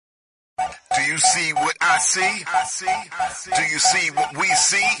Do you see what I see? Do you see what we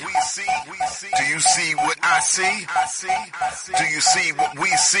see? Do you see what I see? Do you see what we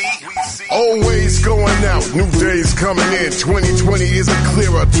see? Always going out, new days coming in. 2020 is a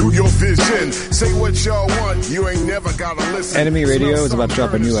clearer to your vision. Say what y'all want, you ain't never gotta listen. Enemy Radio is about to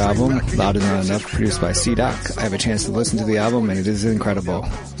drop a new album, Loud Is Not Enough, produced by C-Doc. I have a chance to listen to the album, and it is incredible.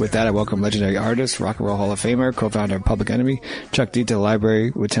 With that, I welcome legendary artist, Rock and Roll Hall of Famer, co-founder of Public Enemy, Chuck D to the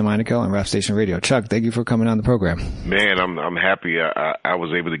Library with Tim Einenkel on Rap Station Radio. Chuck, thank you for coming on the program. Man, I'm happy I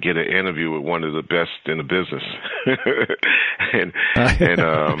was able to get an interview with one of the best in the business. Yeah,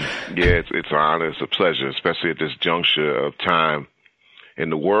 it's an honor, it's a pleasure, especially at this juncture of time in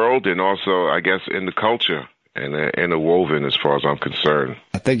the world and also, I guess, in the culture and interwoven as far as I'm concerned.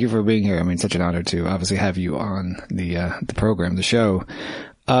 Thank you for being here. I mean, such an honor to obviously have you on the program, the show.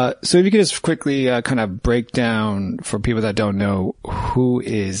 So if you could just quickly kind of break down for people that don't know, who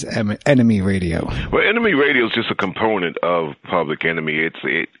is Enemy Radio? Well, Enemy Radio is just a component of Public Enemy.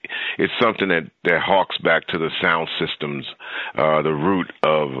 It's something that harks back to the sound systems, the root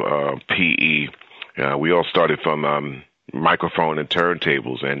of PE. We all started from microphone and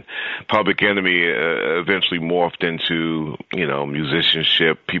turntables, and Public Enemy eventually morphed into,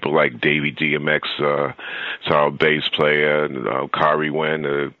 musicianship. People like Davey DMX, our bass player, Kari Wen,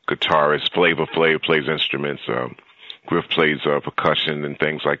 the guitarist, Flavor Flav plays instruments, Griff plays percussion and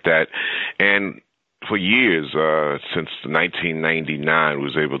things like that. And for years, since 1999,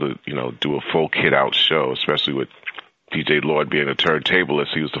 was able to, do a full kit out show, especially with DJ Lord being a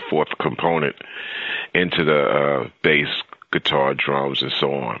turntablist. He was the fourth component into the bass, guitar, drums, and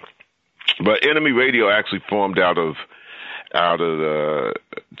so on. But Enemy Radio actually formed out of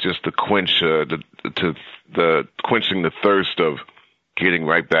just the quenching the thirst of getting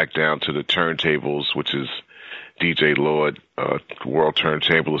right back down to the turntables, which is DJ Lord, world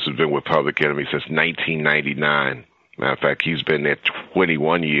turntablist, has been with Public Enemy since 1999. Matter of fact, he's been there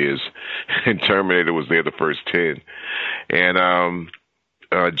 21 years, and Terminator was there the first 10. And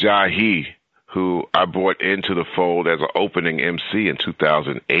Jahi, who I brought into the fold as an opening MC in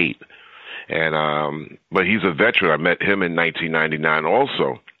 2008. And but he's a veteran. I met him in 1999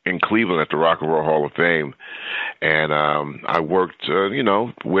 also in Cleveland at the Rock and Roll Hall of Fame. And I worked,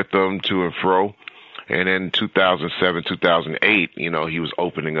 with them to and fro. And in 2007, 2008, he was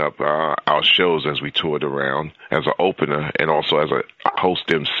opening up our shows as we toured around as an opener and also as a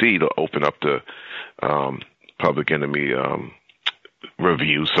host MC to open up the Public Enemy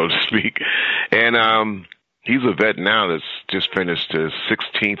review, so to speak. And he's a vet now that's just finished his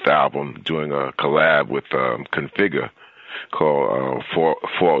 16th album doing a collab with Configure called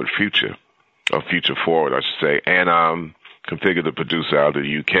Forward Future, or Future Forward, I should say. And Configure, the producer out of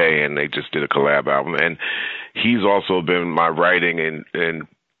the UK, and they just did a collab album. And he's also been my writing and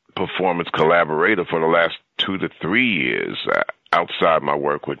performance collaborator for the last 2 to 3 years, outside my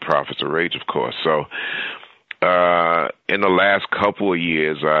work with Prophets of Rage, of course. So in the last couple of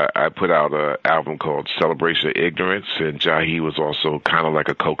years, I put out an album called Celebration of Ignorance, and Jahi was also kind of like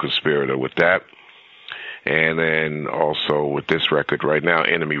a co-conspirator with that. And then also with this record right now,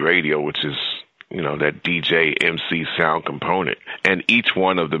 Enemy Radio, which is that DJ MC sound component. And each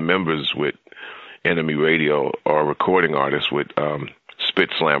one of the members with Enemy Radio are recording artists with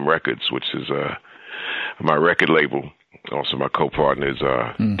Spit Slam Records, which is my record label. Also my co-partner is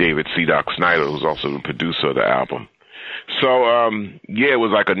David C-Doc Snyder, who's also the producer of the album. So, it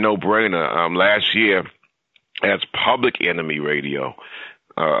was like a no-brainer. Last year, as Public Enemy Radio,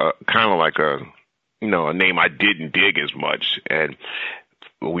 kind of like a name I didn't dig as much. And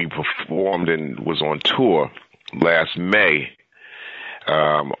we performed and was on tour last May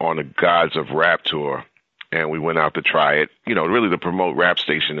on the Gods of Rap tour, and we went out to try it, really to promote Rap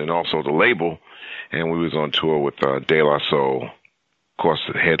Station and also the label. And we was on tour with De La Soul, of course,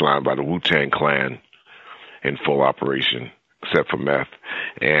 headlined by the Wu-Tang Clan in full operation, except for Meth.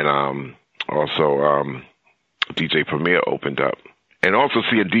 And also DJ Premier opened up. And also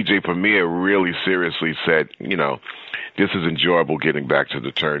seeing DJ Premier really seriously said, this is enjoyable getting back to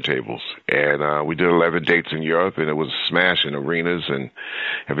the turntables. And we did 11 dates in Europe, and it was a smash in arenas and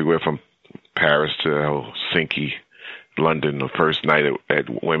everywhere from Paris to Helsinki, London, the first night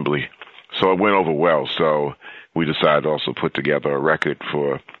at Wembley. So it went over well. So we decided to also put together a record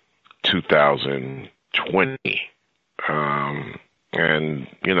for 2020. And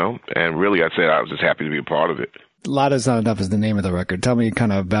really, I said I was just happy to be a part of it. Loud Is Not Enough is the name of the record. Tell me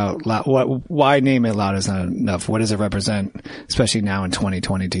kind of about why name it Loud Is Not Enough? What does it represent, especially now in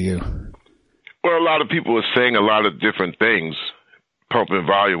 2020 to you? Well, a lot of people are saying a lot of different things, pumping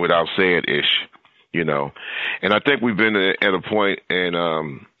volume without saying ish, And I think we've been at a point in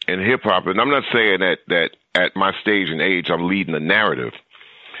in hip hop, and I'm not saying that at my stage and age I'm leading the narrative,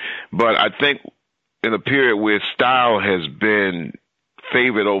 but I think in a period where style has been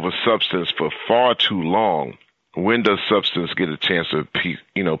favored over substance for far too long, when does substance get a chance to peek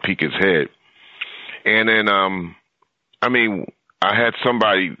its head? And then, I mean, I had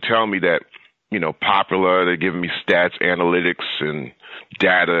somebody tell me that, Popular, they're giving me stats, analytics, and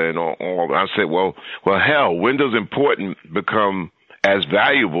data and all. I said, well, hell, when does important become as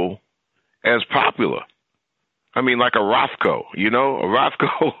valuable as popular? I mean, like a Rothko, a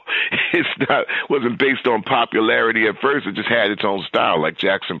Rothko wasn't based on popularity at first. It just had its own style, like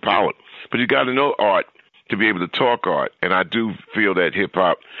Jackson Pollock. But you got to know art to be able to talk art. And I do feel that hip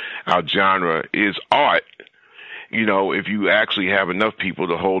hop, our genre, is art. If you actually have enough people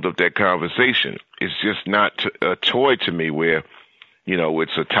to hold up that conversation. It's just not a toy to me where,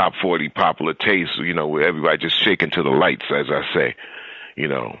 it's a top 40 popular taste, where everybody just shaking to the lights, as I say.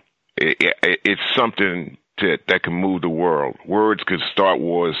 It's something that can move the world. Words could start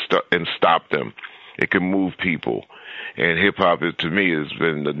wars and stop them. It can move people. And hip-hop, to me, has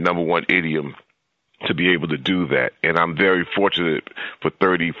been the number one idiom to be able to do that. And I'm very fortunate for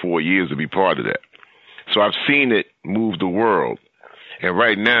 34 years to be part of that. So I've seen it move the world. And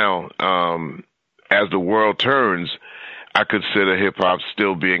right now, as the world turns, I consider hip-hop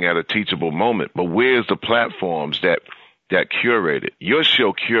still being at a teachable moment. But where's the platforms that curate it? Your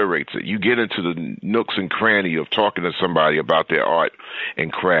show curates it. You get into the nooks and cranny of talking to somebody about their art and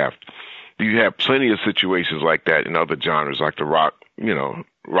craft. You have plenty of situations like that in other genres, like the rock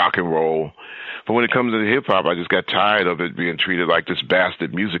and roll. But when it comes to hip hop, I just got tired of it being treated like this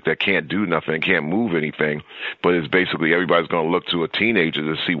bastard music that can't do nothing, can't move anything. But it's basically everybody's going to look to a teenager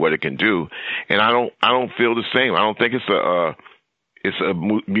to see what it can do. And I don't feel the same. I don't think it's a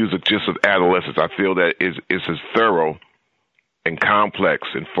music just of adolescence. I feel that it's as thorough and complex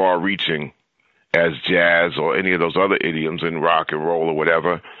and far-reaching as jazz or any of those other idioms in rock and roll or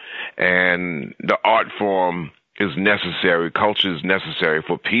whatever. And the art form is necessary. Culture is necessary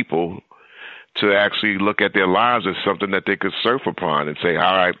for people to actually look at their lives as something that they could surf upon and say,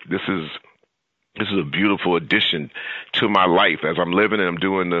 all right, this is a beautiful addition to my life as I'm living and I'm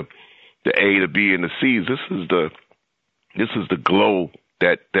doing the A, the B, and the C's. This is the glow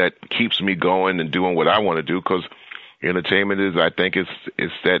that keeps me going and doing what I want to do, because entertainment is, I think,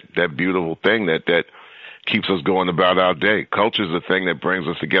 it's that beautiful thing that keeps us going about our day. Culture is the thing that brings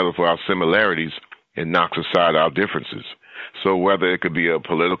us together for our similarities and knocks aside our differences. So whether it could be a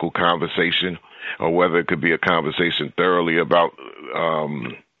political conversation or whether it could be a conversation thoroughly about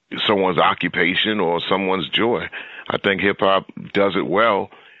someone's occupation or someone's joy, I think hip-hop does it well.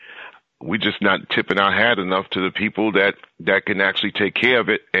 We're just not tipping our hat enough to the people that can actually take care of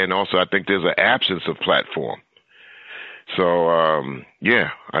it. And also I think there's an absence of platform. So,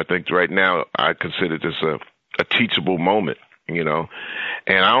 I think right now I consider this a teachable moment, and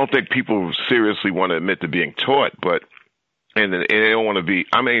I don't think people seriously want to admit to being taught, and they don't want to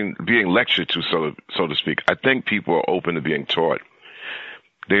being lectured to, so to speak. I think people are open to being taught.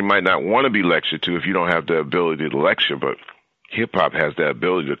 They might not want to be lectured to if you don't have the ability to lecture, but hip hop has that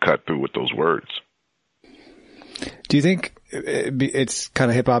ability to cut through with those words. Do you think it's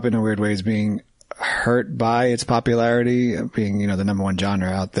kind of hip hop in a weird way is being hurt by its popularity, being, the number one genre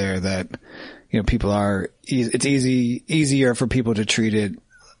out there, that, people it's easier for people to treat it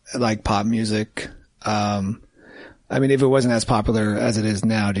like pop music? If it wasn't as popular as it is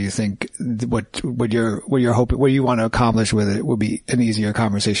now, do you think what you're hoping, what you want to accomplish with it would be an easier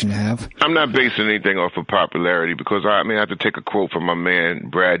conversation to have? I'm not basing anything off of popularity, because I have to take a quote from my man,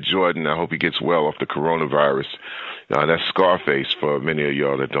 Brad Jordan. I hope he gets well off the coronavirus. That's Scarface for many of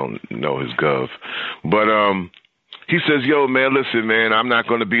y'all that don't know his gov. But, he says, yo, man, listen, man, I'm not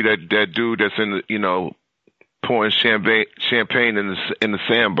going to be that dude that's in the, pouring champagne in the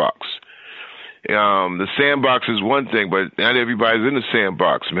sandbox. The sandbox is one thing, but not everybody's in the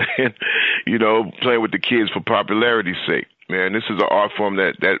sandbox, man. Playing with the kids for popularity's sake, man. This is an art form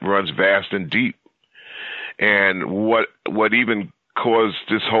that runs vast and deep. And what even caused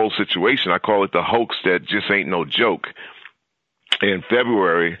this whole situation, I call it the hoax that just ain't no joke. In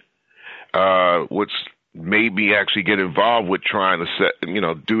February, which made me actually get involved with trying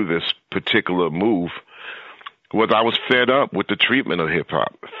to do this particular move, was I was fed up with the treatment of hip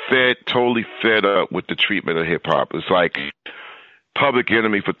hop. Totally fed up with the treatment of hip hop. It's like Public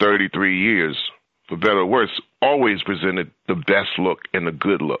Enemy for 33 years, for better or worse, always presented the best look and the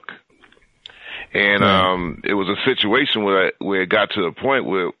good look. And it was a situation where it got to the point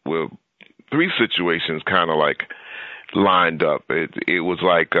where three situations kind of like lined up. It was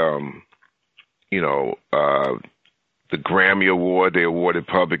like the Grammy Award. They awarded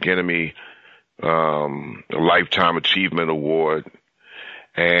Public Enemy a Lifetime Achievement Award,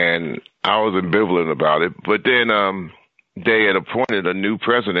 and I was ambivalent about it. But then they had appointed a new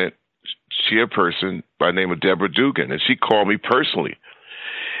president, chairperson by the name of Deborah Dugan, and she called me personally.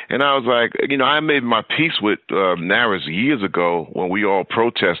 And I was like, I made my peace with NARAS years ago when we all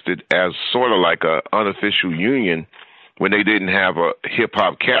protested as sort of like an unofficial union when they didn't have a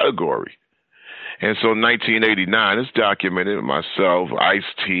hip-hop category. And so in 1989, it's documented, myself,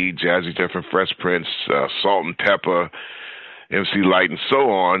 Ice-T, Jazzy Jeff and Fresh Prince, Salt and Pepper, MC Lyte, and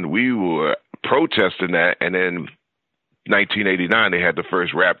so on. We were protesting that, and then 1989, they had the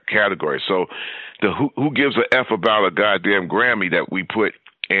first rap category. So the who gives a F about a goddamn Grammy that we put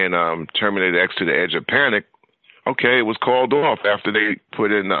in Terminator X to the Edge of Panic? Okay, it was called off after they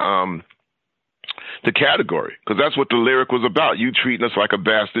put in the category, because that's what the lyric was about, you treating us like a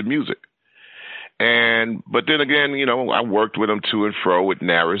bastard music. But then again, I worked with them to and fro with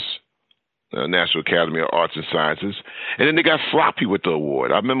NARAS, National Academy of Arts and Sciences, and then they got sloppy with the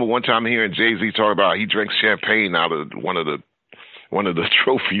award. I remember one time hearing Jay-Z talk about he drinks champagne out of one of the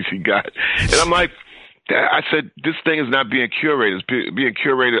trophies he got, and I'm like, I said, this thing is not being curated. It's being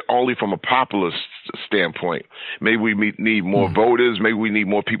curated only from a populist standpoint. Maybe we need more voters. Maybe we need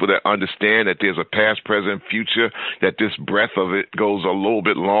more people that understand that there's a past, present, future, that this breadth of it goes a little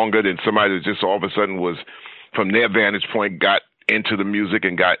bit longer than somebody that just all of a sudden was, from their vantage point, got into the music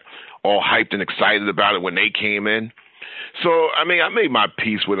and got all hyped and excited about it when they came in. So, I made my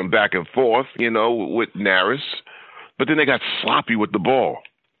peace with them back and forth, with NARAS. But then they got sloppy with the ball.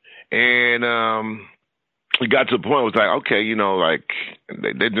 And it got to the point where it was like, okay,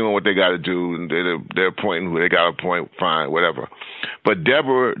 they're doing what they got to do, and they're appointing who they got to appoint, fine, whatever. But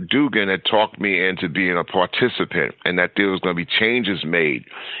Deborah Dugan had talked me into being a participant, and that there was going to be changes made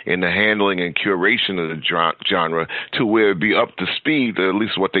in the handling and curation of the genre to where it'd be up to speed, at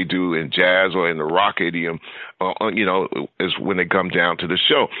least what they do in jazz or in the rock idiom, is when they come down to the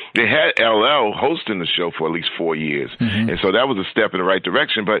show. They had LL hosting the show for at least 4 years, and so that was a step in the right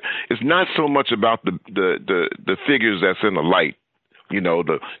direction. But it's not so much about the figures that's in the light,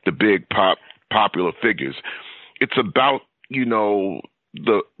 the big popular figures. It's about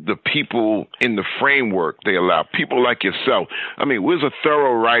the people in the framework they allow. People like yourself. Where's a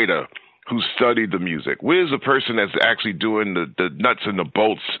thorough writer who studied the music? Where's a person that's actually doing the nuts and the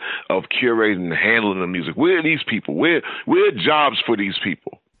bolts of curating and handling the music? Where are these people? Where are jobs for these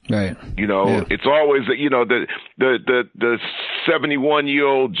people? Right. It's always the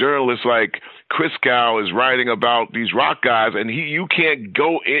 71-year-old journalist like Chris Cow is writing about these rock guys, and you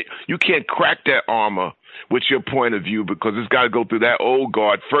can't crack that armor with your point of view, because it's got to go through that old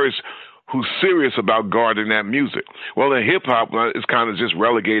guard first who's serious about guarding that music. Well, in hip-hop, it's kind of just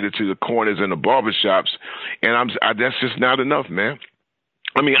relegated to the corners and the barbershops, and that's just not enough, man.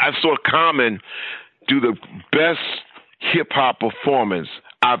 I saw Common do the best hip-hop performance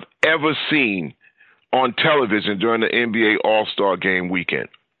I've ever seen on television during the NBA All-Star Game weekend,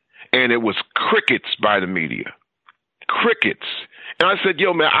 and it was crickets by the media. Crickets. And I said,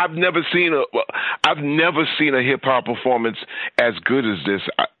 yo, man, I've never seen a hip hop performance as good as this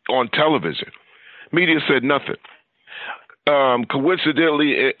on television. Media said nothing.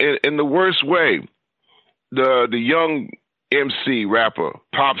 Coincidentally, in the worst way, the young MC rapper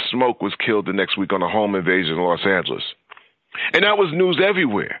Pop Smoke was killed the next week on a home invasion in Los Angeles. And that was news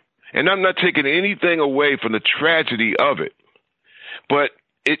everywhere. And I'm not taking anything away from the tragedy of it. But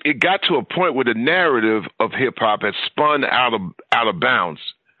it got to a point where the narrative of hip-hop had spun out of bounds.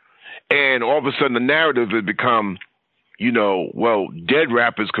 And all of a sudden the narrative had become, dead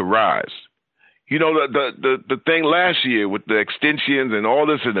rappers could rise. The thing last year with the extensions and all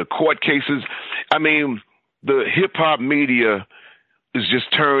this and the court cases, the hip-hop media is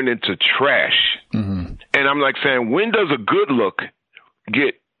just turned into trash. Mm-hmm. And I'm like saying, when does a good look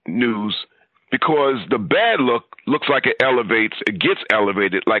get news? Because the bad look looks like it gets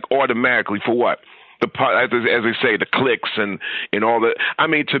elevated like automatically for what? As they say, the clicks and all that.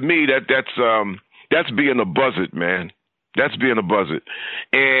 To me, that's being a buzzard, man. That's being a buzzard.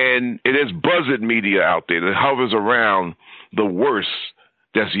 And it is buzzard media out there that hovers around the worst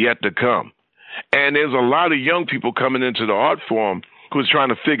that's yet to come. And there's a lot of young people coming into the art form who's trying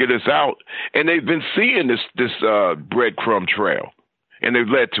to figure this out, and they've been seeing this breadcrumb trail. And they've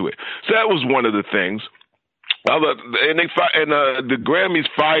led to it. So that was one of the things. The Grammys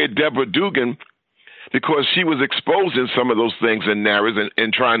fired Deborah Dugan because she was exposing some of those things in NARAS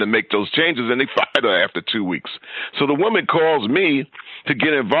and trying to make those changes, and they fired her after 2 weeks. So the woman calls me to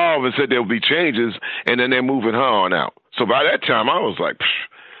get involved and said there'll be changes, and then they're moving her on out. So by that time, I was like,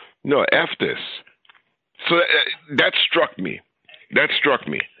 F this. So that struck me.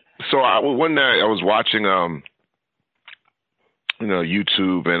 So one night I was watching,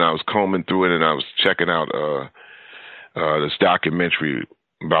 YouTube, and I was combing through it, and I was checking out this documentary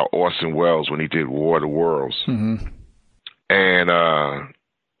about Orson Welles when he did War of the Worlds. Mm-hmm. And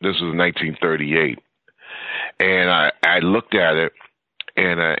this was 1938. And I looked at it,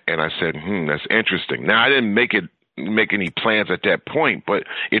 and I said, that's interesting. Now, I didn't make any plans at that point, but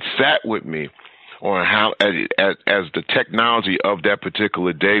it sat with me on how, as the technology of that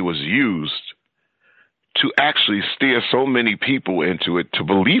particular day was used to actually steer so many people into it to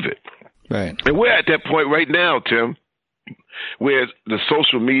believe it. Right. And we're at that point right now, Tim, where the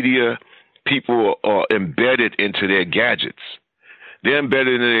social media people are embedded into their gadgets. They're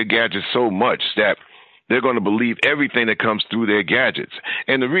embedded in their gadgets so much that they're going to believe everything that comes through their gadgets.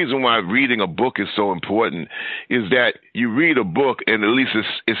 And the reason why reading a book is so important is that you read a book and at least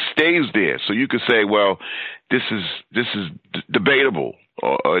it stays there. So you could say, well, this is debatable.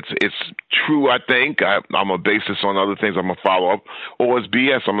 Or it's true, I think. I'm going to base this on other things. I'm going to follow up. Or it's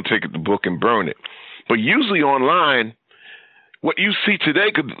BS. I'm going to take the book and burn it. But usually online, what you see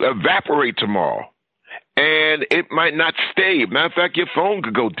today could evaporate tomorrow. And it might not stay. Matter of fact, your phone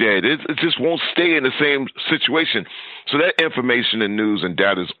could go dead. It just won't stay in the same situation. So that information and news and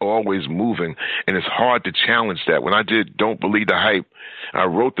data is always moving, and it's hard to challenge that. When I did Don't Believe the Hype, I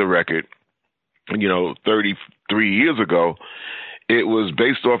wrote the record, 33 years ago. It was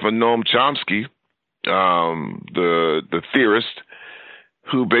based off of Noam Chomsky, the theorist,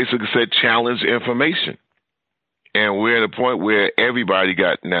 who basically said challenge information. And we're at a point where everybody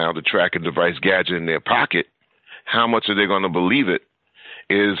got now the tracking device gadget in their pocket. How much are they going to believe it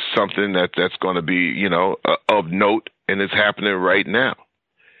is something that's going to be, of note, and it's happening right now.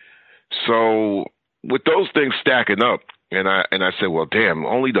 So with those things stacking up, and I said, well, damn,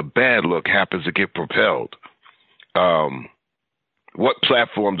 only the bad look happens to get propelled. What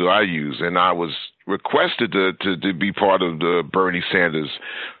platform do I use? And I was requested to be part of the Bernie Sanders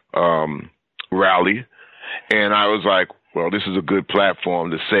rally. And I was like, well, this is a good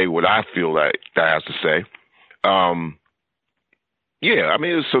platform to say what I feel like I have to say.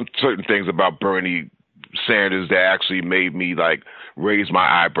 There's some certain things about Bernie Sanders that actually made me raise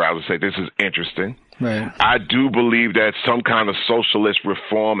my eyebrows and say, this is interesting. Right. I do believe that some kind of socialist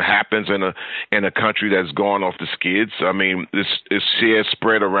reform happens in a country that's gone off the skids. I mean, this share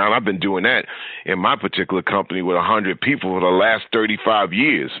spread around. I've been doing that in my particular company with 100 people for the last 35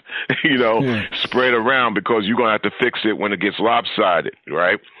 years, spread around because you're going to have to fix it when it gets lopsided,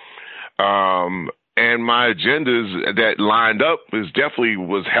 right? And my agendas that lined up was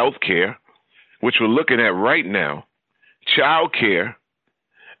healthcare, which we're looking at right now, child care,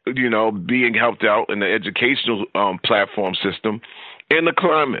 being helped out in the educational platform system, and the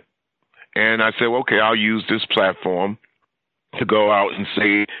climate. And I said, well, okay, I'll use this platform to go out and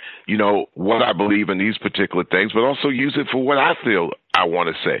say, what I believe in these particular things, but also use it for what I feel I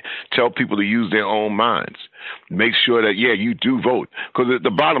want to say. Tell people to use their own minds. Make sure that, you do vote. Because the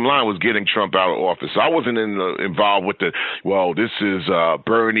bottom line was getting Trump out of office. I wasn't involved with this is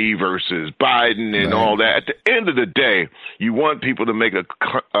Bernie versus Biden and all that. At the end of the day, you want people to make a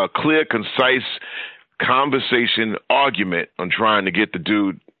clear, concise conversation argument on trying to get the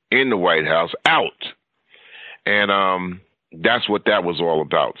dude in the White House out. And that's what that was all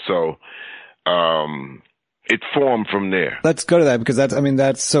about. So it formed from there. Let's go to that because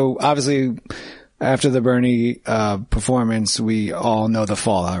that's so obviously after the Bernie performance, we all know the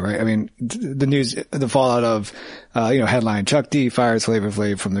fallout, right? I mean, the fallout of headline Chuck D fires Flavor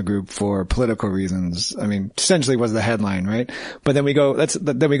Flav from the group for political reasons. I mean, essentially was the headline, right? But then we go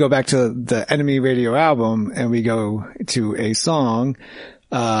back to the Enemy Radio album and we go to a song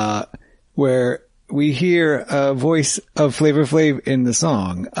where we hear a voice of Flavor Flav in the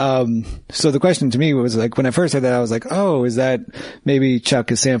song. So the question to me was when I first heard that, I was like, oh, is that maybe Chuck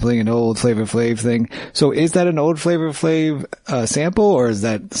is sampling an old Flavor Flav thing? So is that an old Flavor Flav sample, or is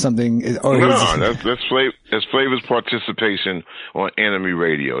that something? Or that's Flavor's participation on Enemy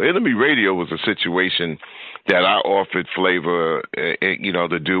Radio. Enemy Radio was a situation that I offered Flavor,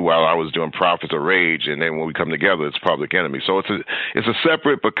 to do while I was doing Prophets of Rage, and then when we come together, it's Public Enemy. So it's a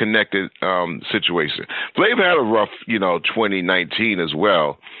separate but connected situation. Flavor had a rough, 2019 as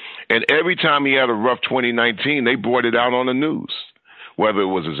well, and every time he had a rough 2019, they brought it out on the news, whether it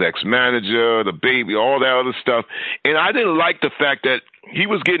was his ex-manager, the baby, all that other stuff. And I didn't like the fact that he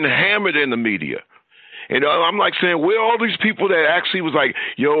was getting hammered in the media. And I'm saying, where are all these people that actually was like,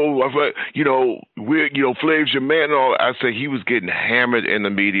 Flav's your man? And all. I said he was getting hammered in the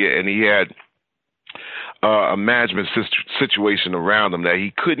media, and he had a management situation around him that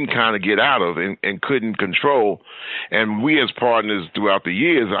he couldn't kind of get out of and couldn't control. And we as partners throughout the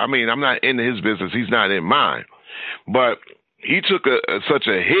years, I mean, I'm not in his business. He's not in mine. But he took such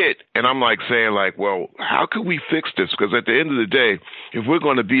a hit, and I'm like saying, like, well, how could we fix this? Because at the end of the day, if we're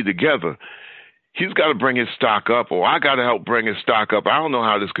going to be together, he's got to bring his stock up, or I got to help bring his stock up. I don't know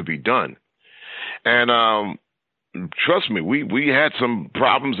how this could be done. And trust me, we had some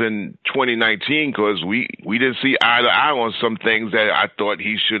problems in 2019 because we didn't see eye to eye on some things that I thought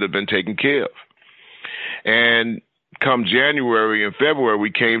he should have been taken care of. And come January and February,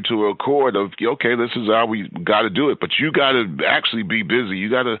 we came to an accord of, okay, this is how we got to do it. But you got to actually be busy. You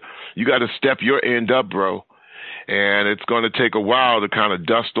got to step your end up, bro. And it's going to take a while to kind of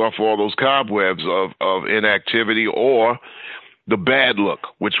dust off all those cobwebs of inactivity or the bad look,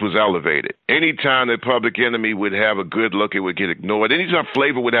 which was elevated. Anytime that Public Enemy would have a good look, it would get ignored. Anytime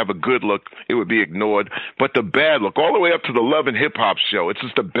Flavor would have a good look, it would be ignored. But the bad look, all the way up to the Love and Hip Hop show, it's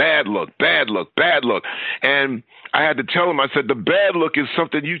just a bad look, bad look, bad look. And I had to tell him, I said, the bad look is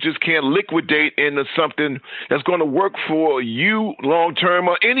something you just can't liquidate into something that's going to work for you long term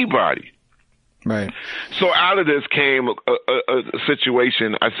or anybody. Right. So out of this came a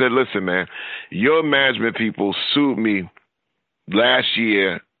situation. I said, listen, man, your management people sued me last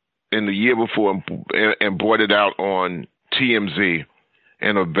year and the year before and brought it out on TMZ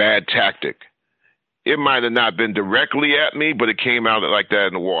in a bad tactic. It might have not been directly at me, but it came out like that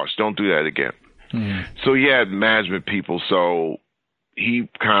in the wash. Don't do that again. Mm-hmm. So he had management people. So he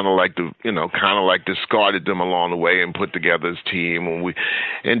kind of discarded them along the way and put together his team. And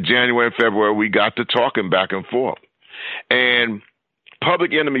in January and February, we got to talking back and forth. And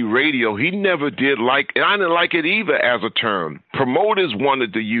Public Enemy Radio, he never did like, and I didn't like it either as a term. Promoters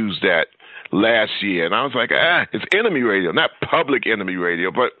wanted to use that last year, and I was like, it's Enemy Radio, not Public Enemy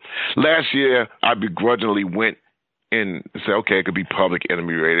Radio. But last year, I begrudgingly went and said, okay, it could be Public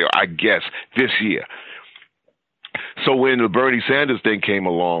Enemy Radio, I guess, this year. So when the Bernie Sanders thing came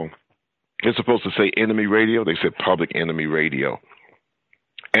along, it's supposed to say Enemy Radio. They said Public Enemy Radio.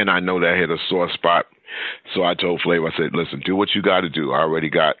 And I know that hit a sore spot. So I told Flavor, I said, listen, do what you got to do. I already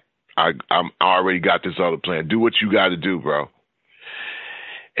got this other plan. Do what you got to do, bro.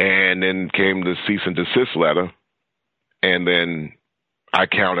 And then came the cease and desist letter. And then I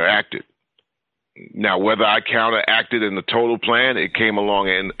counteracted. Now, whether I counteracted in the total plan, it came along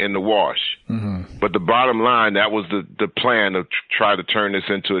in the wash. Mm-hmm. But the bottom line, that was the plan to try to turn this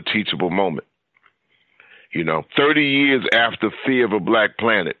into a teachable moment. 30 years after Fear of a Black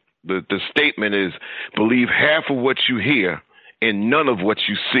Planet, the statement is, believe half of what you hear and none of what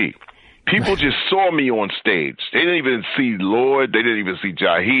you see. People just saw me on stage. They didn't even see Lord. They didn't even see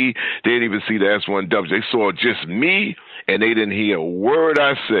Jahi. They didn't even see the S1W. They saw just me, and they didn't hear a word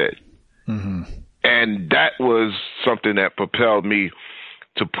I said. Mm-hmm. And that was something that propelled me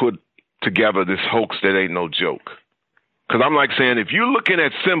to put together this hoax that ain't no joke. Because I'm like saying, if you're looking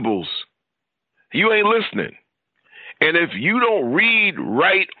at symbols, you ain't listening. And if you don't read,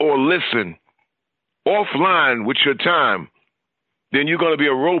 write, or listen offline with your time, then you're going to be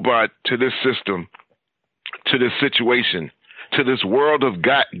a robot to this system, to this situation, to this world of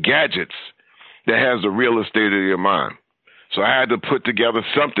gadgets that has the real estate of your mind. So I had to put together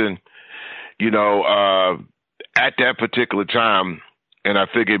something, at that particular time, and I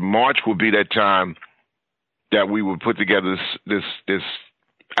figured March would be that time that we would put together this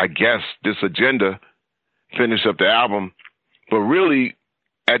agenda, finish up the album. But really,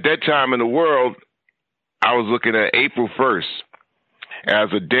 at that time in the world, I was looking at April 1st as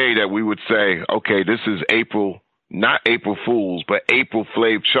a day that we would say, okay, this is April, not April Fools, but April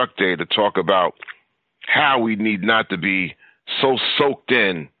Flav Chuck Day, to talk about how we need not to be so soaked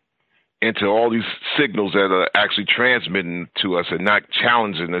into all these signals that are actually transmitting to us and not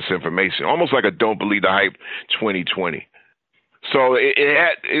challenging this information, almost like a Don't Believe the Hype 2020. So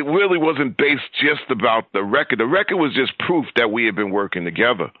it really wasn't based just about the record. The record was just proof that we had been working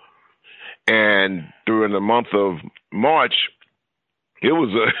together. And during the month of March, it was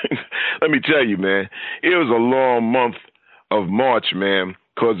let me tell you, man, it was a long month of March, man,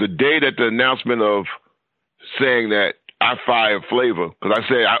 because the day that the announcement of saying that I fired Flavor, because I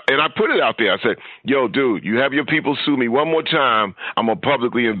said, and I put it out there, I said, yo, dude, you have your people sue me one more time, I'm going to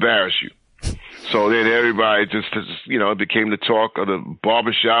publicly embarrass you. So then everybody just it became the talk of the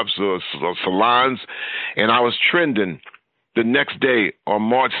barbershops or salons. And I was trending the next day on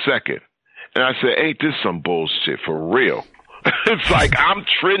March 2nd. And I said, ain't this some bullshit for real? It's like I'm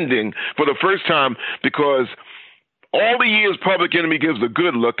trending for the first time because all the years Public Enemy gives a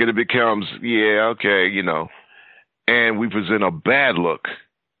good look and it becomes, yeah, okay, and we present a bad look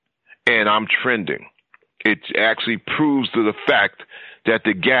and I'm trending. it actually proves to the fact that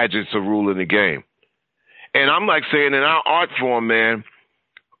the gadgets are ruling the game. And I'm like saying in our art form, man,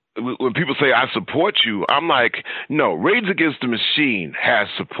 when people say, I support you, I'm like, no, Rage Against the Machine has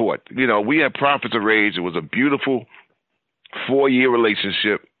support. You know, we had Prophets of Rage. It was a beautiful 4-year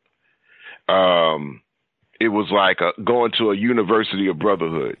relationship. It was like going to a university of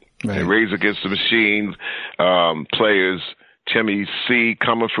brotherhood. Right. And Rage Against the Machine players, Timmy C.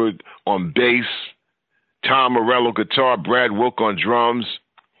 Comerford on bass, Tom Morello guitar, Brad Wilk on drums,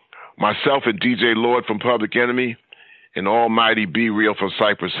 myself and DJ Lord from Public Enemy, and Almighty B Real from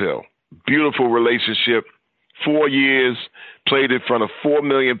Cypress Hill. Beautiful relationship. 4 years, played in front of 4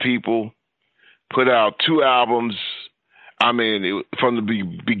 million people, put out 2 albums. I mean, from the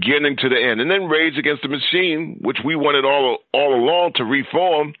beginning to the end. And then Rage Against the Machine, which we wanted all along to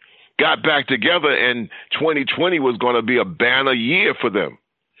reform, got back together, and 2020 was going to be a banner year for them.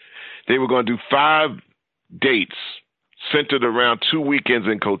 They were going to do 5 dates centered around 2 weekends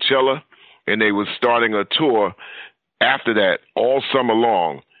in Coachella, and they were starting a tour after that all summer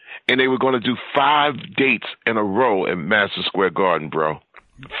long. And they were going to do 5 dates in a row in Madison Square Garden, bro.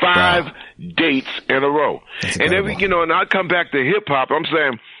 5 dates in a row. And then, you know, and I come back to hip hop, I'm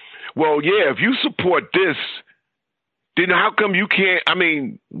saying, well, yeah, if you support this, then how come you can't, I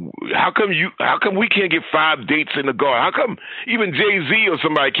mean, how come we can't get 5 dates in the Garden? How come even Jay-Z or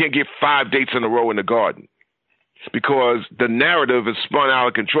somebody can't get 5 dates in a row in the Garden? Because the narrative is spun out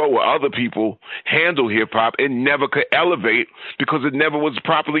of control where other people handle hip-hop and never could elevate because it never was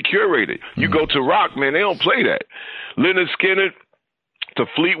properly curated. You go to rock, man, they don't play that. Lynyrd Skynyrd, to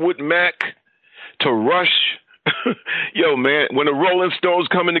Fleetwood Mac, to Rush. Yo, man, when the Rolling Stones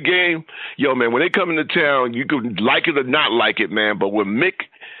come in the game, yo, man, when they come into town, you can like it or not like it, man, but when Mick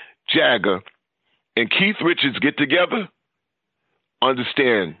Jagger and Keith Richards get together,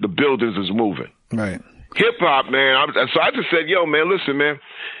 understand the buildings is moving. Right. Hip-hop, man. So I just said, yo, man, listen, man.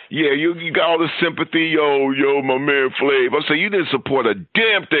 Yeah, you got all this sympathy. Yo, my man Flav. I said, you didn't support a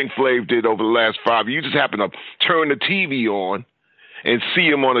damn thing Flav did over the last 5 years. You just happened to turn the TV on and see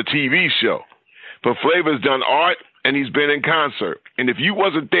him on a TV show. But Flav has done art, and he's been in concert. And if you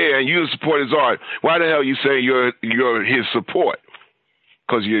wasn't there and you didn't support his art, why the hell you say you're his support?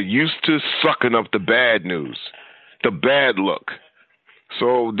 Because you're used to sucking up the bad news, the bad look.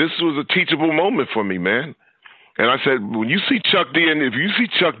 So this was a teachable moment for me, man. And I said, when you see Chuck D if you see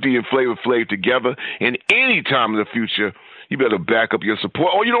Chuck D and Flavor Flav together in any time in the future, you better back up your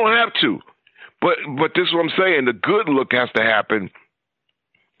support. Or you don't have to. But this is what I'm saying. The good look has to happen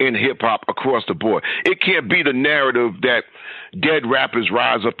in hip-hop across the board. It can't be the narrative that dead rappers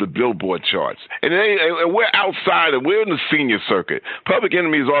rise up the Billboard charts. And we're outside, and we're in the senior circuit. Public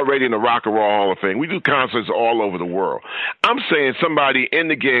Enemy is already in the Rock and Roll Hall of Fame. We do concerts all over the world. I'm saying somebody in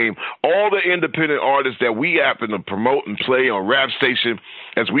the game, all the independent artists that we happen to promote and play on Rap Station,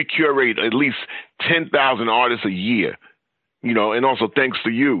 as we curate at least 10,000 artists a year, you know, and also thanks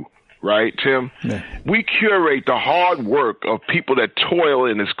to you. Right, Tim? Yeah. We curate the hard work of people that toil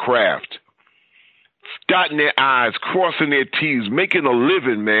in this craft, dotting their I's, crossing their T's, making a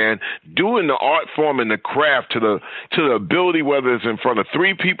living, man, doing the art form and the craft to the ability, whether it's in front of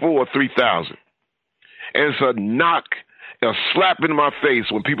 3 people or 3,000. And it's a slap in my face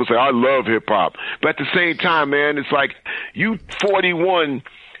when people say, I love hip-hop. But at the same time, man, it's like you 41,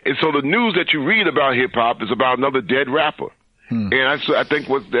 and so the news that you read about hip-hop is about another dead rapper. And I think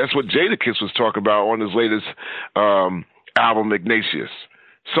that's what Jadakiss was talking about on his latest album, Ignatius.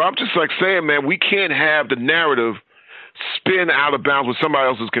 So I'm just like saying, man, we can't have the narrative spin out of bounds when somebody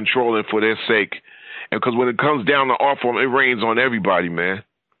else is controlling for their sake. And because when it comes down to art form, it rains on everybody, man.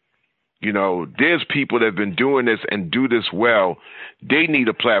 You know, there's people that have been doing this and do this well. They need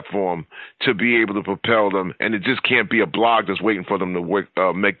a platform to be able to propel them, and it just can't be a blog that's waiting for them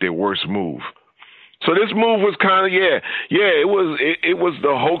to make their worst move. So this move was kind of, it was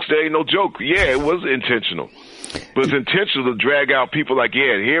the hoax. There ain't no joke. Yeah, it was intentional. But it's intentional to drag out people like,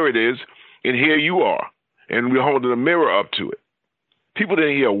 here it is, and here you are. And we're holding a mirror up to it. People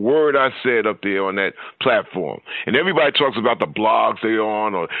didn't hear a word I said up there on that platform. And everybody talks about the blogs they're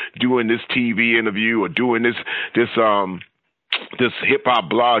on or doing this TV interview or doing this hip-hop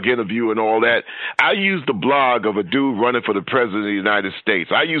blog interview and all that. I used the blog of a dude running for the president of the United States.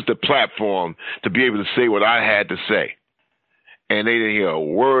 I used the platform to be able to say what I had to say. And they didn't hear a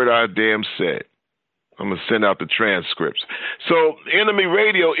word I damn said. I'm going to send out the transcripts. So Enemy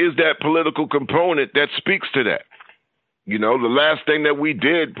Radio is that political component that speaks to that. You know, the last thing that we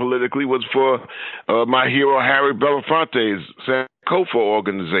did politically was for my hero Harry Belafonte's Sankofa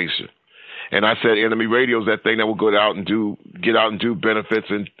organization. And I said Enemy Radio is that thing that will get out and do benefits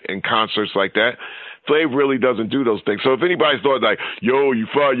and concerts like that Flav really doesn't do those things. So if anybody's thought like, yo, you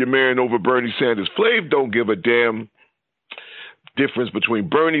fire your man over Bernie Sanders, Flav don't give a damn difference between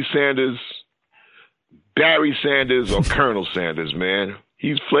Bernie Sanders, Barry Sanders, or Colonel Sanders, man.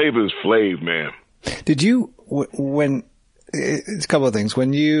 Flav is Flav, man. Did you, when, it's a couple of things.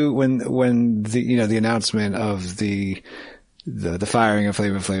 When the announcement of the firing of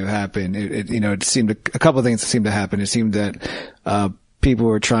Flavor Flav happened, it seemed a couple of things seemed to happen. It seemed that, people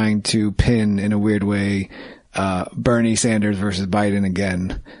were trying to pin in a weird way, Bernie Sanders versus Biden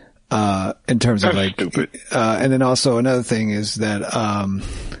again, in terms of like, and then also another thing is that,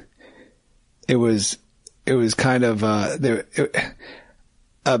 it was kind of,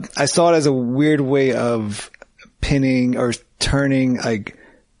 I saw it as a weird way of pinning or turning like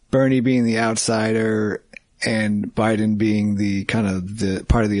Bernie being the outsider and Biden being the kind of the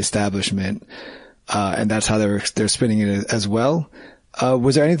part of the establishment. And that's how they're spinning it as well.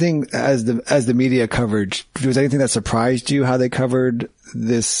 Was there anything as the media coverage, was there anything that surprised you how they covered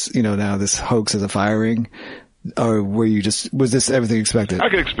this, now this hoax as a firing? Or was this everything expected? I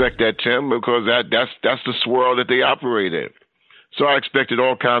could expect that, Tim, because that's the swirl that they operate in. So I expected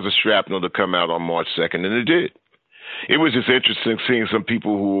all kinds of shrapnel to come out on March 2nd, and it did. It was just interesting seeing some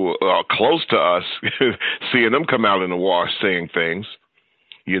people who are close to us, seeing them come out in the wash saying things,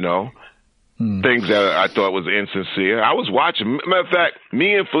 things that I thought was insincere. I was watching. Matter of fact,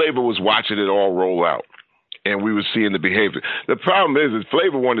 me and Flavor was watching it all roll out, and we were seeing the behavior. The problem is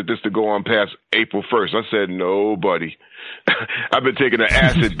Flavor wanted this to go on past April 1st. I said, no, buddy. I've been taking an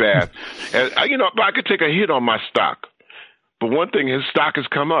acid bath. And, I could take a hit on my stock. But one thing, his stock has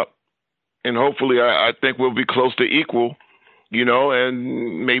come up. And hopefully I think we'll be close to equal,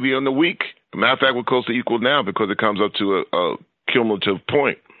 and maybe in the week. Matter of fact, we're close to equal now because it comes up to a cumulative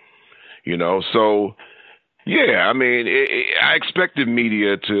point, So, yeah, I mean, I expected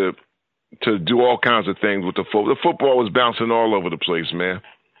media to do all kinds of things with the football. The football was bouncing all over the place, man.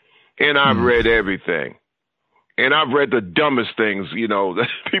 And I've read everything. And I've read the dumbest things, that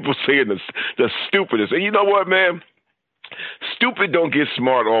people saying the stupidest. And you know what, man? Stupid don't get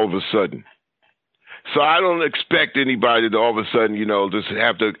smart all of a sudden. So I don't expect anybody to all of a sudden, just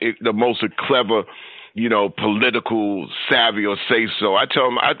have the most clever, political savvy or say so. I tell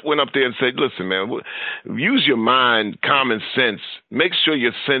them, I went up there and said, listen, man, use your mind, common sense. Make sure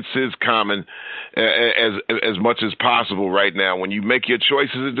your sense is common as much as possible right now when you make your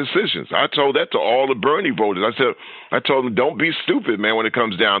choices and decisions. I told that to all the Bernie voters. I told them, don't be stupid, man, when it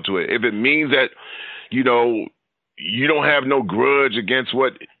comes down to it. If it means that, you don't have no grudge against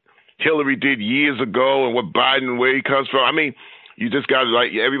what Hillary did years ago and what Biden, where he comes from. I mean, you just got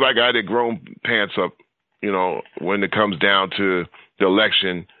to everybody got their grown pants up, when it comes down to the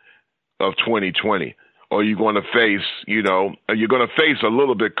election of 2020. Or you're going to face, you're going to face a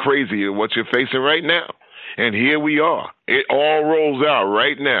little bit crazy of what you're facing right now. And here we are. It all rolls out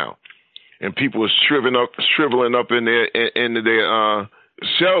right now. And people are shriveling up in their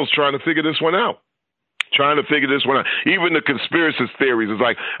shells trying to figure this one out. Even the conspiracy theories is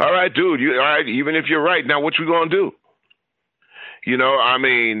like, all right, dude, all right, even if you're right, now what you gonna do? I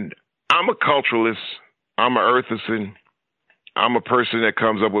mean, I'm a culturalist. I'm an earthicist. I'm a person that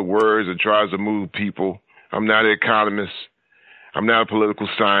comes up with words and tries to move people. I'm not an economist. I'm not a political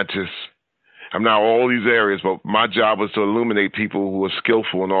scientist. I'm not all these areas, but my job is to illuminate people who are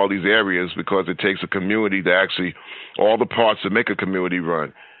skillful in all these areas because it takes a community to actually, all the parts to make a community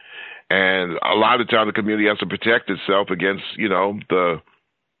run. And a lot of the time the community has to protect itself against, the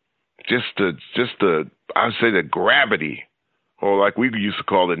gravity, or like we used to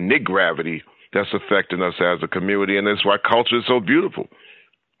call it, niggravity, that's affecting us as a community. And that's why culture is so beautiful.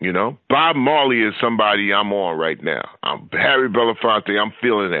 Bob Marley is somebody I'm on right now. Harry Belafonte, I'm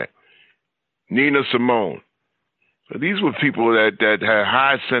feeling that. Nina Simone. So these were people that had a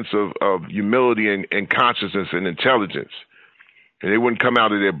high sense of humility and consciousness and intelligence. And they wouldn't come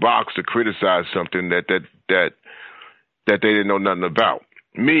out of their box to criticize something that they didn't know nothing about.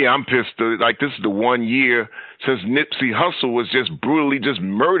 Me, I'm pissed. Like, this is the 1 year since Nipsey Hussle was just brutally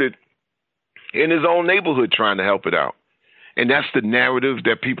murdered in his own neighborhood trying to help it out. And that's the narrative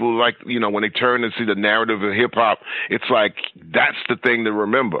that people like, when they turn and see the narrative of hip hop, it's like, that's the thing to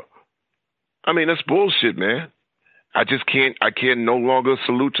remember. I mean, that's bullshit, man. I can't no longer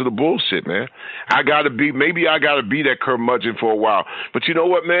salute to the bullshit, man. Maybe I gotta be that curmudgeon for a while. But you know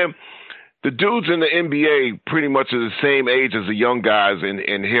what, man? The dudes in the NBA pretty much are the same age as the young guys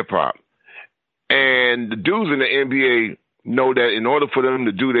in hip hop. And the dudes in the NBA know that in order for them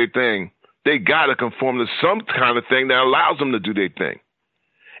to do their thing, they gotta conform to some kind of thing that allows them to do their thing.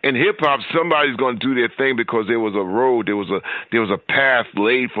 In hip hop, somebody's going to do their thing because there was a road, there was a path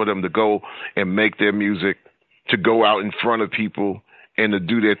laid for them to go and make their music, to go out in front of people and to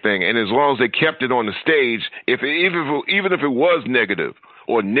do their thing. And as long as they kept it on the stage, even if it was negative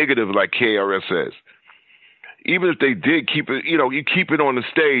or negative, like KRS says, even if they did keep it, you keep it on the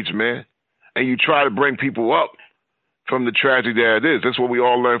stage, man, and you try to bring people up from the tragedy that it is. That's what we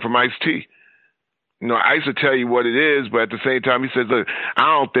all learned from Ice-T. Ice will tell you what it is, but at the same time, he says, look, I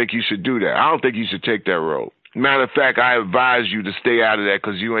don't think you should do that. I don't think you should take that road. Matter of fact, I advise you to stay out of that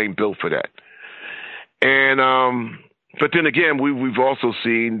because you ain't built for that. And, but then again, we've also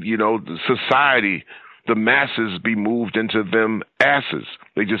seen, the society, the masses be moved into them asses.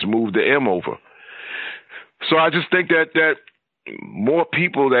 They just moved the M over. So I just think that more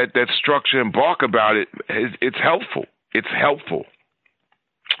people that structure and bark about it, it's helpful. It's helpful.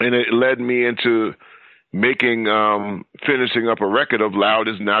 And it led me into finishing up a record of Loud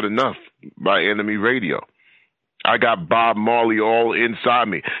Is Not Enough by Enemy Radio. I got Bob Marley all inside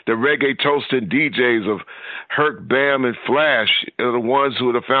me. The reggae toasting DJs of Herc, Bam, and Flash are the ones who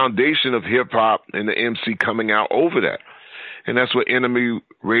are the foundation of hip-hop and the MC coming out over that. And that's what Enemy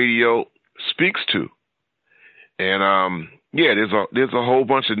Radio speaks to. And, there's a whole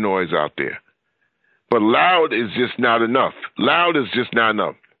bunch of noise out there. But loud is just not enough. Loud is just not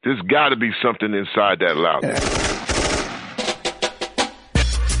enough. There's got to be something inside that loud.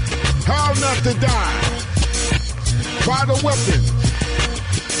 How not to die by the weapon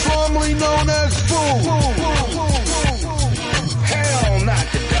formerly known as food. Hell not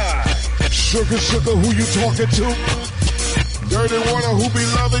to die. Sugar, who you talking to? Dirty water, who be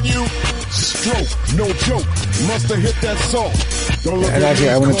loving you? Stroke, no joke. Must have hit that salt. And actually,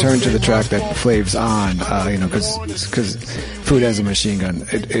 I want to turn to the track that Flav's on, because Food as a Machine Gun.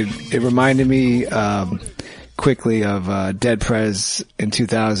 It reminded me quickly of Dead Prez in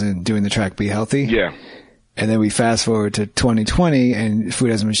 2000 doing the track Be Healthy. Yeah. And then we fast forward to 2020 and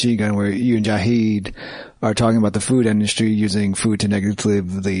Food as a Machine Gun, where you and Jaheed are talking about the food industry using food to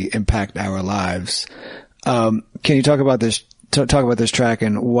negatively impact our lives. Can you talk about this? Talk about this track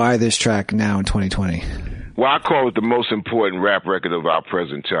and why this track now in 2020. Well, I call it the most important rap record of our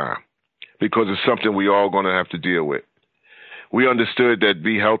present time because it's something we all going to have to deal with. We understood that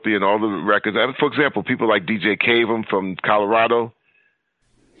Be Healthy and all the records. For example, people like DJ Cavum from Colorado,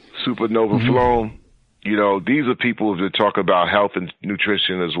 Supernova Flown. These are people that talk about health and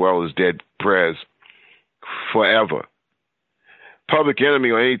nutrition as well as Dead Prez forever. Public Enemy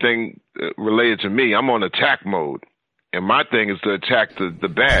or anything related to me, I'm on attack mode. And my thing is to attack the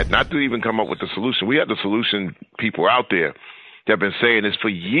bad, not to even come up with the solution. We have the solution people out there that have been saying this for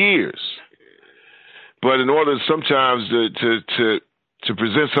years. But in order sometimes to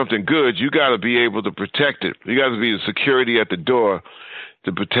present something good, you got to be able to protect it. You got to be the security at the door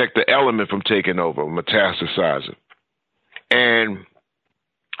to protect the element from taking over, metastasizing. And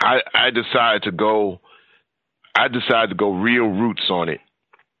I decided to go real roots on it.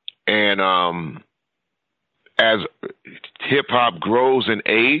 And as hip-hop grows in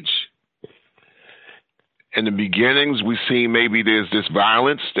age, in the beginnings, we see maybe there's this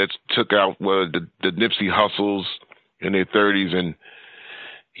violence that took out the Nipsey Hussles in their 30s and,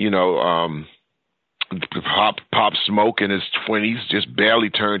 Pop Smoke in his 20s, just barely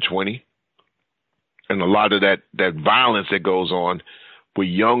turned 20. And a lot of that violence that goes on with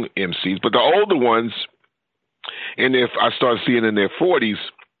young MCs. But the older ones, I started seeing in their 40s,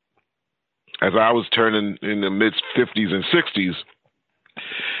 as I was turning in the mid-50s and 60s,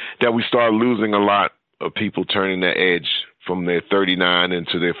 that we started losing a lot of people turning their edge from their 39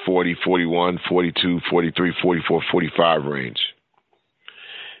 into their 40, 41, 42, 43, 44, 45 range.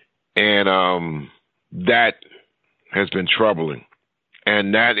 And that has been troubling.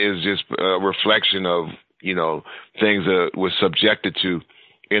 And that is just a reflection of, things that we're subjected to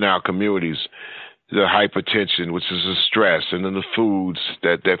in our communities. The hypertension, which is a stress, and then the foods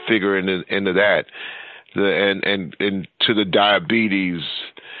that figure into that, and to the diabetes,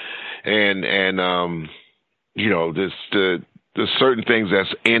 and the certain things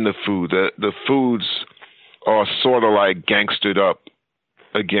that's in the food. The foods are sort of like gangstered up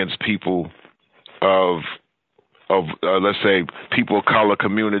against people of let's say people of color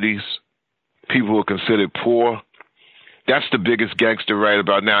communities, people who are considered poor. That's the biggest gangster right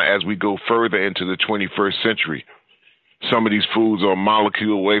about now as we go further into the 21st century. Some of these foods are a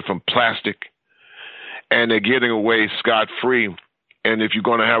molecule away from plastic, and they're getting away scot-free. And if you're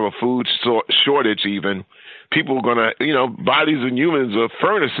going to have a food shortage even, people are going to, bodies and humans are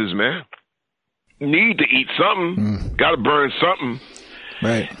furnaces, man. Need to eat something. Got to burn something.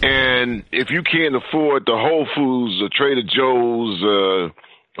 Right. And if you can't afford the Whole Foods or Trader Joe's,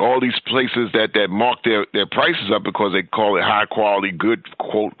 all these places that mark their prices up because they call it high quality, good,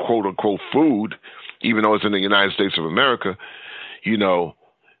 quote unquote food, even though it's in the United States of America, you know,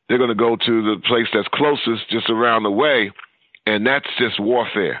 they're going to go to the place that's closest just around the way, and that's just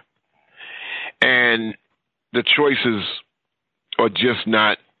warfare. And the choices are just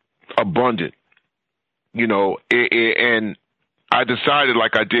not abundant, you know, and I decided,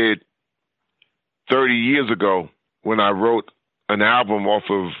 like I did 30 years ago when I wrote an album off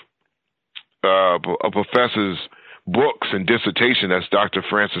of a professor's books and dissertation. That's Dr.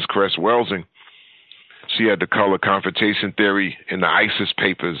 Frances Cress Welsing. She had the color confrontation theory in the ISIS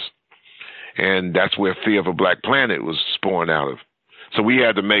papers, and that's where Fear of a Black Planet was spawned out of. So we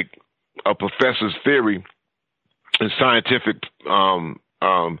had to make a professor's theory and scientific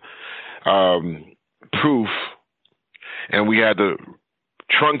proof, and we had to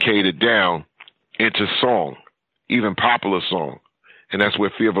truncate it down into song, even popular song. And that's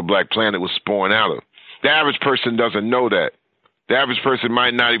where Fear of a Black Planet was spawned out of. The average person doesn't know that. The average person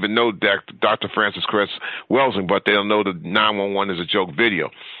might not even know Dr. Frances Cress Welsing, but they'll know the 911 is a joke video.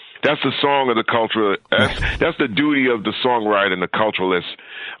 That's the song of the cultural. That's the duty of the songwriter and the culturalist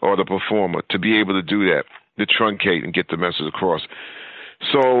or the performer, to be able to do that, to truncate and get the message across.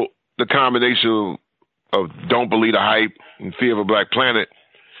 So the combination of Don't Believe the Hype and Fear of a Black Planet,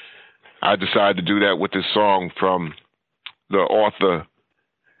 I decided to do that with this song from the author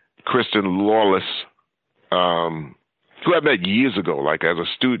Kristen Lawless, who I met years ago, like as a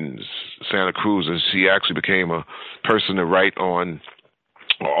student in Santa Cruz, and she actually became a person to write on,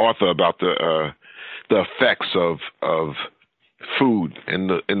 or author about the effects of food and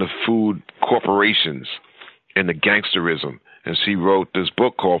the food corporations and the gangsterism. And she wrote this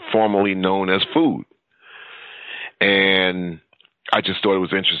book called Formerly Known as Food. And I just thought it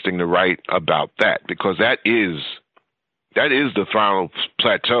was interesting to write about that, because that is the final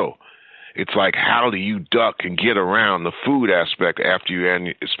plateau. It's like, how do you duck and get around the food aspect after you,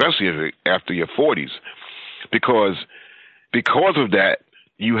 and especially after your 40s? Because of that,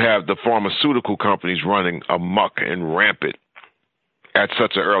 you have the pharmaceutical companies running amok and rampant at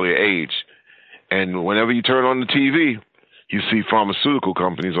such an early age. And whenever you turn on the TV, you see pharmaceutical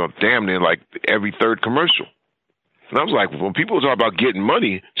companies on damn near like every third commercial. And I was like, when people talk about getting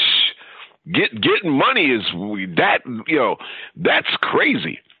money, getting money is that, you know, that's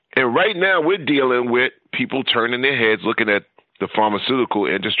crazy. And right now we're dealing with people turning their heads, looking at the pharmaceutical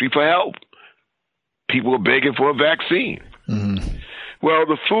industry for help. People are begging for a vaccine. Mm-hmm. Well,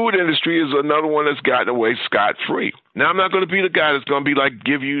 the food industry is another one that's gotten away scot-free. Now, I'm not going to be the guy that's going to be like,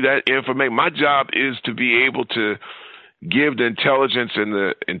 give you that information. My job is to be able to give the intelligence and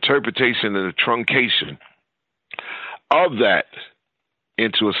the interpretation and the truncation of that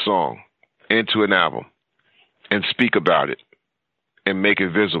into a song, into an album, and speak about it and make it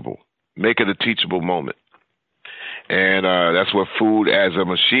visible, make it a teachable moment. And that's what Food as a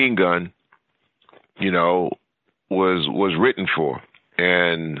Machine Gun, you know, was written for.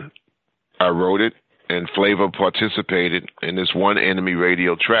 And I wrote it, and Flavor participated in this One Enemy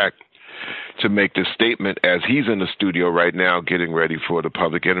radio track to make this statement as he's in the studio right now getting ready for the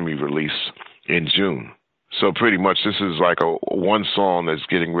Public Enemy release in June. So pretty much this is like a one song that's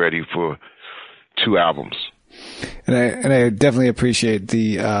getting ready for 2 albums. And I definitely appreciate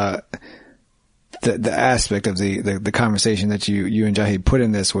the aspect of the conversation that you and Jahi put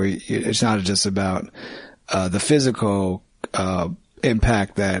in this, where it's not just about the physical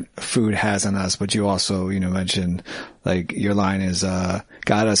impact that food has on us, but you also, you know, mentioned, like, your line is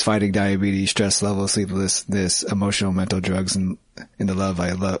got us fighting diabetes, stress levels, sleeplessness, emotional, mental, drugs, and in the love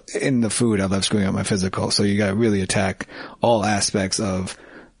I love in the food I love screwing up my physical. So you got to really attack all aspects of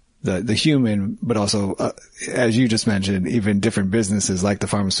the human, but also as you just mentioned, even different businesses like the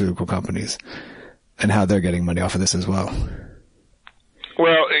pharmaceutical companies and how they're getting money off of this as well.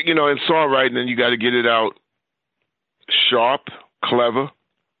 Well, you know, in songwriting, you got to get it out sharp, clever,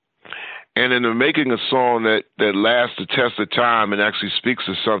 and in making a song that lasts the test of time and actually speaks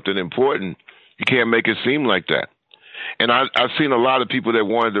to something important, you can't make it seem like that. And I've seen a lot of people that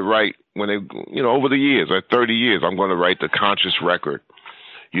wanted to write when they, you know, over the years, like 30 years, I'm going to write the conscious record,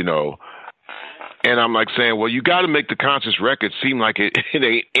 you know. And I'm like saying, well, you got to make the conscious record seem like it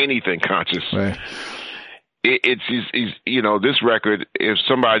ain't anything conscious. Right. It's you know, this record, if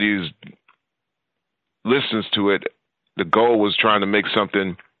somebody listens to it, the goal was trying to make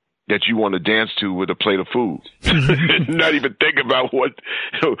something that you want to dance to with a plate of food. Not even think about what,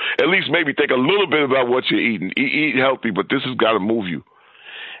 at least maybe think a little bit about what you're eating. Eat healthy, but this has got to move you.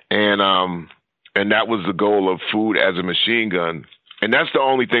 And that was the goal of Food as a Machine Gun. And that's the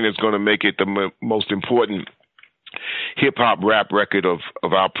only thing that's going to make it the most important hip hop rap record of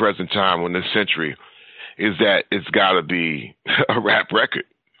our present time in this century is that it's got to be a rap record.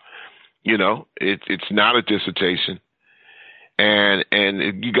 You know, it's not a dissertation, and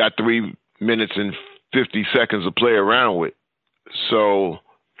you got 3 minutes and 50 seconds to play around with. So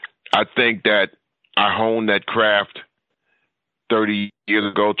I think that I honed that craft 30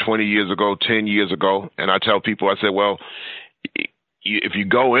 years ago, 20 years ago, 10 years ago. And I tell people, I said, well, if you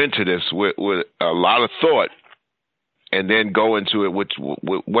go into this with a lot of thought and then go into it with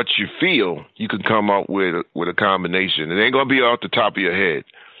what you feel, you can come up with a combination. It ain't going to be off the top of your head.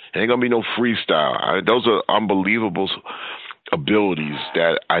 It ain't going to be no freestyle. Those are unbelievable abilities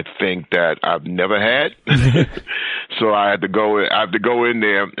that I think that I've never had. So I have to go in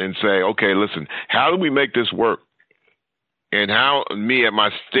there and say, okay, listen, how do we make this work? And how me at my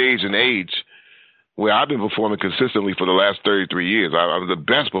stage and age, where I've been performing consistently for the last 33 years, the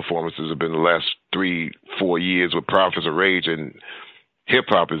best performances have been the last 3-4 years with Prophets of Rage, and hip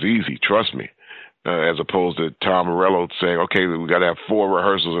hop is easy, trust me, as opposed to Tom Morello saying, okay, we got to have 4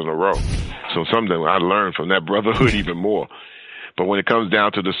 rehearsals in a row. So something I learned from that brotherhood even more. But when it comes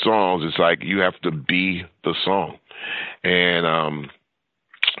down to the songs, it's like you have to be the song. And,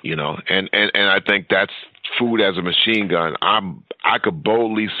 you know, and I think that's Food as a Machine Gun. I could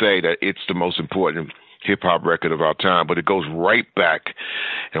boldly say that it's the most important hip hop record of our time, but it goes right back.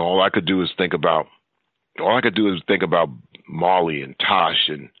 And all I could do is think about Marley and Tosh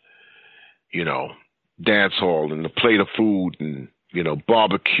and, you know, dance hall and the plate of food and, you know,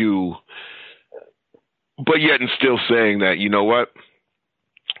 barbecue. But yet and still saying that, you know what?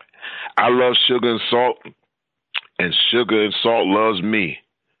 I love Sugar and Salt, and Sugar and Salt loves me.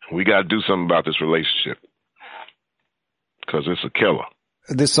 We got to do something about this relationship because it's a killer.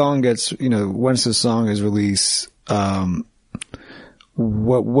 This song gets, you know, once the song is released,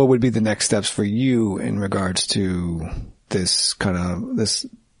 what would be the next steps for you in regards to this kind of this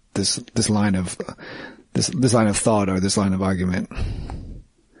line of thought or this line of argument?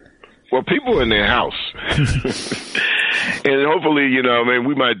 Well, people in their house. And hopefully, you know, I mean,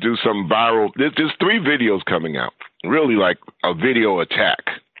 we might do some viral. There's 3 videos coming out, really like a video attack.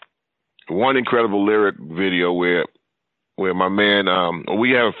 One incredible lyric video where my man,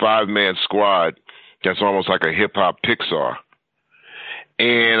 we have a 5-man squad that's almost like a hip hop Pixar.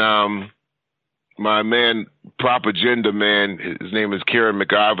 And my man, Prop Agenda man, his name is Kieran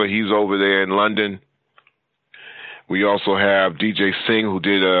McIver. He's over there in London. We also have DJ Singh, who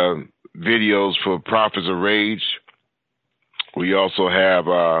did videos for Prophets of Rage. We also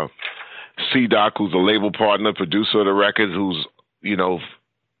have C-Doc, who's a label partner, producer of the record, who's, you know,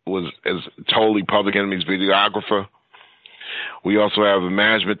 was totally Public Enemy's videographer. We also have a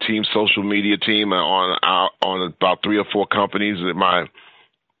management team, social media team on about 3 or 4 companies. My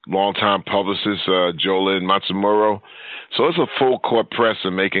longtime publicist, Jolene Matsumuro. So it's a full court press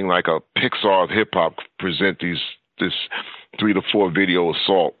in making like a Pixar of hip hop present this 3 to 4 video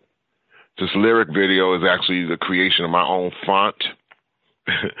assault. This lyric video is actually the creation of my own font,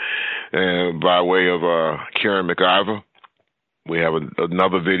 and by way of Kieran McIver. We have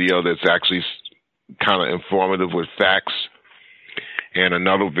another video that's actually kind of informative with facts, and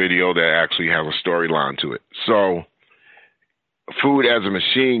another video that actually has a storyline to it. So Food as a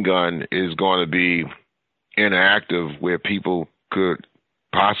Machine Gun is going to be interactive, where people could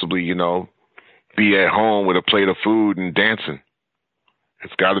possibly, you know, be at home with a plate of food and dancing.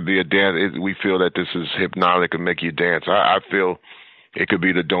 It's got to be a dance. We feel that this is hypnotic and make you dance. I feel it could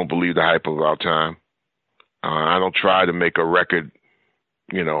be the Don't Believe the Hype of our time. I don't try to make a record,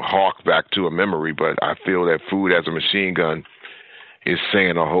 you know, hark back to a memory, but I feel that Food as a Machine Gun is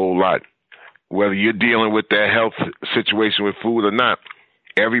saying a whole lot. Whether you're dealing with that health situation with food or not,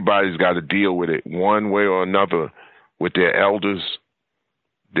 everybody's got to deal with it one way or another with their elders,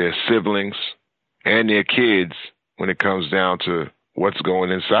 their siblings, and their kids when it comes down to what's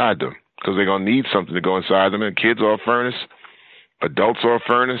going inside them, because they're going to need something to go inside them. And kids are a furnace, adults are a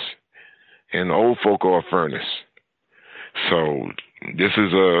furnace, and old folk are a furnace. So this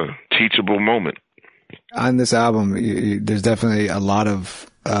is a teachable moment. On this album, there's definitely a lot of,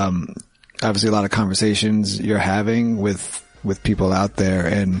 obviously a lot of conversations you're having with people out there.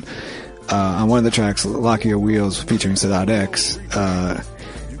 And on one of the tracks, Lock Your Wheels, featuring Sadat X,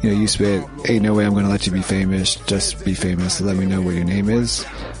 you know, you spit, ain't no way I'm going to let you be famous. Just be famous. Let me know what your name is.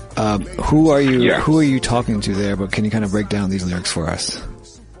 Who are you? Yeah. Who are you talking to there? But can you kind of break down these lyrics for us?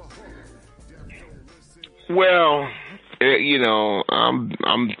 Well, you know,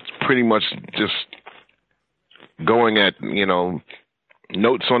 I'm pretty much just going at, you know,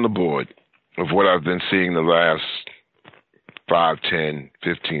 notes on the board of what I've been seeing the last 5, 10,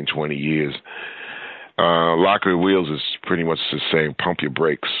 15, 20 years. Lock Your Wheels is pretty much the same. Pump your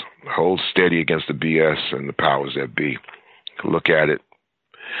brakes. Hold steady against the BS and the powers that be. Look at it.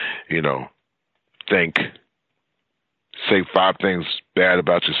 Think. Say 5 things bad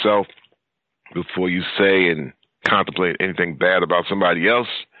about yourself before you say and contemplate anything bad about somebody else.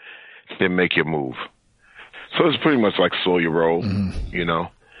 Then make your move. So it's pretty much like slow your roll,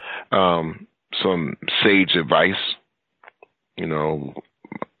 some sage advice,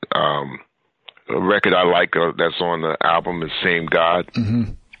 a record I like that's on the album is Same God.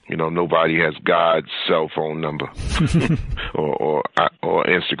 Mm-hmm. Nobody has God's cell phone number or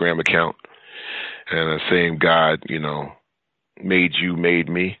Instagram account. And the Same God, made you, made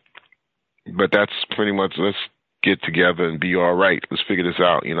me. But that's pretty much, let's get together and be all right. Let's figure this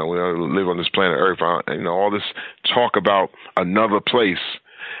out. We live on this planet Earth. All this talk about another place.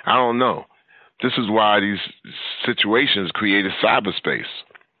 I don't know. This is why these situations created cyberspace.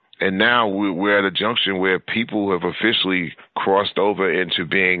 And now we're at a junction where people have officially crossed over into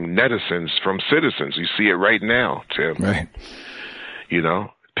being netizens from citizens. You see it right now, Tim. Right.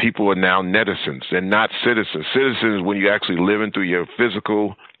 People are now netizens. They're not citizens. Citizens, when you're actually living through your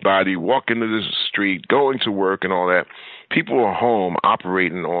physical body, walking to the street, going to work and all that, people are home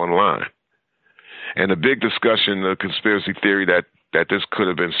operating online. And the big discussion, the conspiracy theory that this could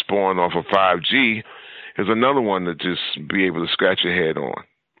have been spawned off of 5G is another one to just be able to scratch your head on.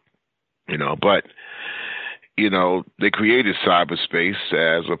 But they created cyberspace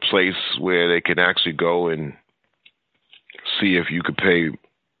as a place where they can actually go and see if you could pay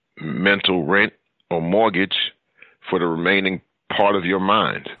mental rent or mortgage for the remaining part of your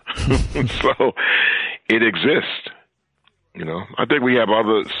mind. So it exists. I think we have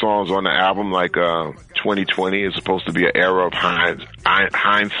other songs on the album like 2020 is supposed to be an era of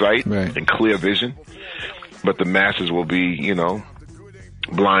hindsight right. and clear vision, but the masses will be,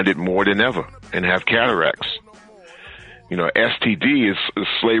 blinded more than ever and have cataracts. STD is a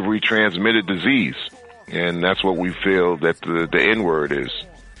slavery transmitted disease, and that's what we feel that the N-word is.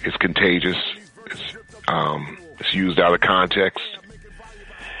 It's contagious. It's used out of context,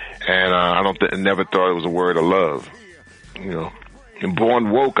 and I never thought it was a word of love. And born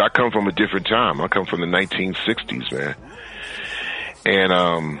woke, I come from a different time. I come from the 1960s, man.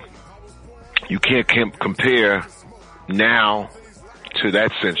 And you can't compare now to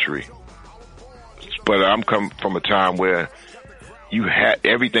that century. But I'm come from a time where you had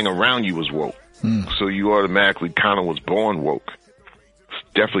everything around you was woke. So you automatically kind of was born woke. It's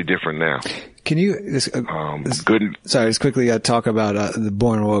definitely different now. Can you just quickly talk about the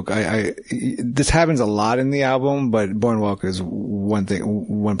Born Woke? This happens a lot in the album, but Born Woke is one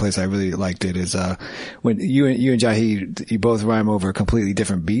place I really liked it is when you and Jahi, you both rhyme over completely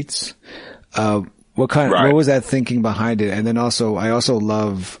different beats. What was that thinking behind it? And then also, I also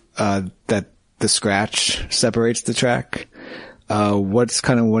love that the scratch separates the track. What's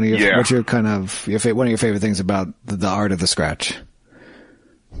kind of one of your favorite things about the art of the scratch?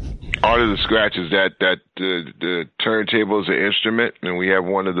 Art of the scratch is that the turntable is an instrument, and we have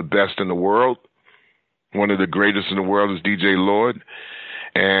one of the best in the world. One of the greatest in the world is DJ Lord,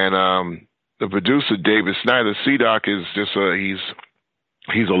 and the producer David Snyder. C-Doc is just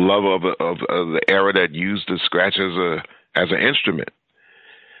he's a lover of the era that used the scratch as an instrument,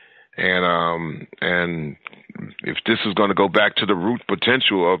 and if this is going to go back to the root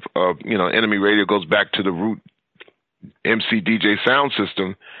potential of Enemy Radio goes back to the root MC DJ sound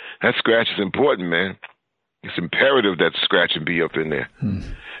system, that scratch is important, man. It's imperative that scratching be up in there.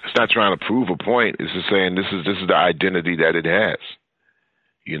 It's not trying to prove a point. It's just saying this is the identity that it has.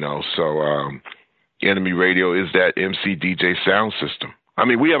 So Enemy Radio is that MC DJ sound system. I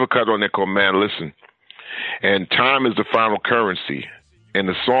mean, we have a cut on there called Man Listen. And time is the final currency. And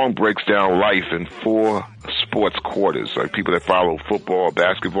the song breaks down life in 4 sports quarters. Like people that follow football or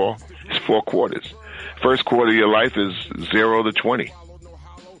basketball, it's 4 quarters. First quarter of your life is 0 to 20.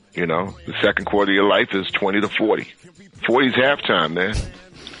 The second quarter of your life is 20 to 40. 40 is halftime, man.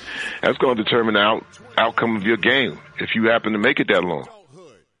 That's going to determine the outcome of your game if you happen to make it that long.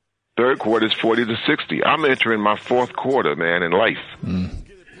 Third quarter is 40 to 60. I'm entering my 4th quarter, man, in life.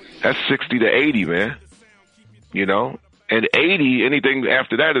 That's 60 to 80, man. And 80, anything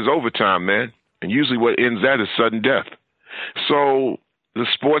after that is overtime, man. And usually what ends that is sudden death. So the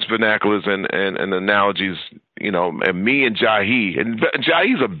sports vernaculars and analogies, and me and Jahi, and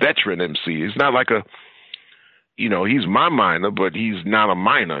Jahi's a veteran MC. He's not like he's my minor, but he's not a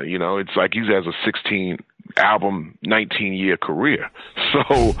minor. It's like he has a 16 album, 19-year career.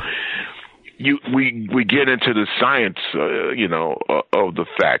 So we get into the science, of the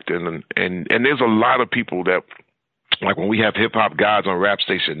fact, and there's a lot of people that Like when we have hip hop guys on Rap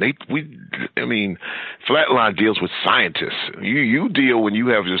Station, Flatline deals with scientists. You deal, when you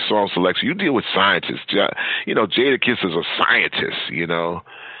have your song selection, you deal with scientists. Jadakiss is a scientist,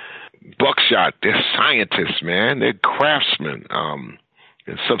 Buckshot, they're scientists, man. They're craftsmen.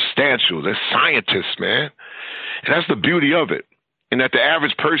 They're substantial. They're scientists, man. And that's the beauty of it. And that the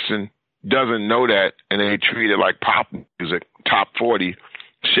average person doesn't know that, and they treat it like pop music, top 40,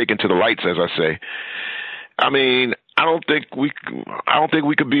 shaken to the lights, as I say. I mean, I don't think we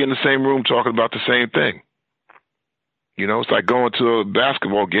could be in the same room talking about the same thing. It's like going to a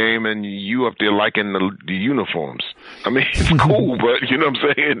basketball game and you up there liking the uniforms. I mean, it's cool, but you know what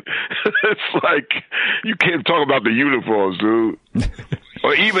I'm saying? It's like you can't talk about the uniforms, dude.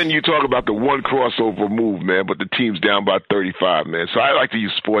 Or even you talk about the one crossover move, man, but the team's down by 35, man. So I like to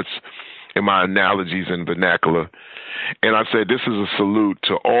use sports in my analogies and vernacular. And I said, this is a salute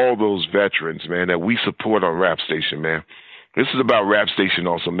to all those veterans, man, that we support on Rap Station, man. This is about Rap Station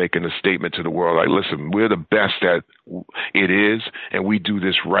also making a statement to the world. Like, listen, we're the best that it is, and we do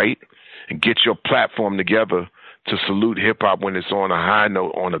this right. And get your platform together to salute hip-hop when it's on a high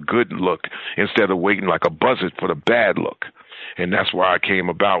note, on a good look, instead of waiting like a buzzard for the bad look. And that's why I came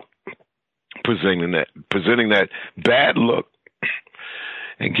about presenting that bad look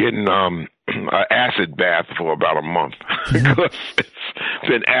and getting an acid bath for about a month because it's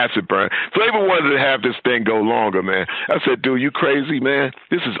been acid burn. Flavor wanted to have this thing go longer, man. I said, dude, you crazy, man?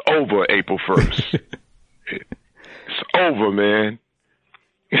 This is over April 1st. It's over, man.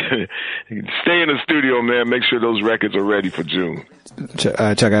 Stay in the studio, man. Make sure those records are ready for June. Chuck,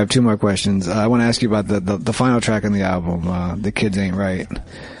 I have two more questions. I want to ask you about the final track on the album, The Kids Ain't Right.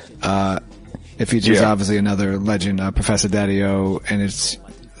 It features obviously another legend, Professor Daddy-O, and it's,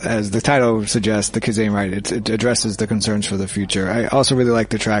 as the title suggests, The Kids Ain't Right. It addresses the concerns for the future. I also really like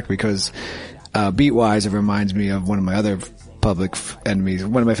the track because, beat-wise, it reminds me of one of my other Public Enemies,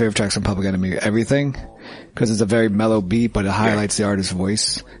 one of my favorite tracks on Public Enemy, Everything, because it's a very mellow beat, but it highlights the artist's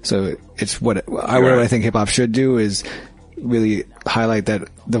voice. So it's what I think hip-hop should do, is really highlight that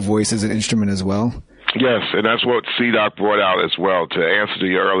the voice is an instrument as well. Yes, and that's what C-Doc brought out as well. To answer to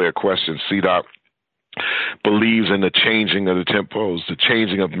your earlier question, C-Doc believes in the changing of the tempos, the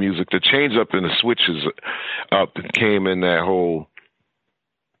changing of music, the change up in the switches up that came in that whole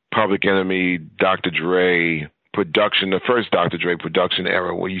Public Enemy, Dr. Dre production, the first Dr. Dre production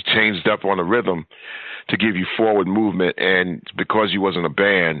era, where you changed up on the rhythm to give you forward movement, and because you wasn't a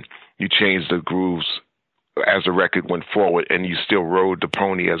band, you changed the grooves as the record went forward, and you still rode the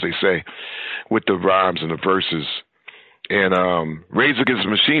pony, as they say, with the rhymes and the verses. And Rage Against the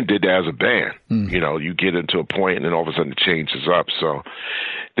Machine did that as a band. You get into a point, and then all of a sudden it changes up. So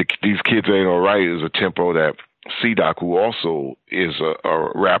These Kids Ain't All Right is a tempo that C-Doc, who also is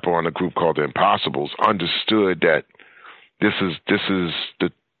a rapper on a group called The Impossibles, understood that this is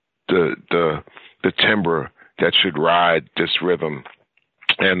the timbre that should ride this rhythm.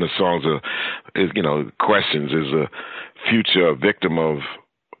 And the songs Questions is a future victim of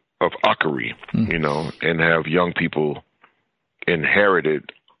uckery, and have young people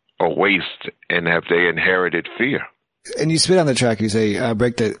inherited a waste, and have they inherited fear. And you spit on the track, you say,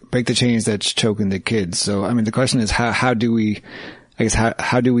 break the chains that's choking the kids. So, I mean, the question is, how do we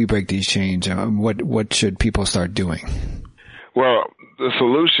break these chains? What should people start doing? Well, the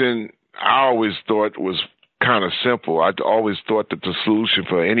solution I always thought was kind of simple. I always thought that the solution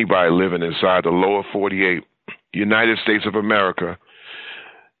for anybody living inside the lower 48, United States of America,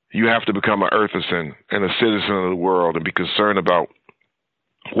 you have to become an earthisan and a citizen of the world and be concerned about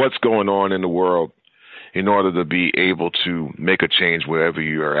what's going on in the world in order to be able to make a change wherever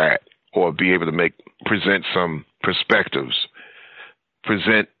you are at, or be able to present some perspectives,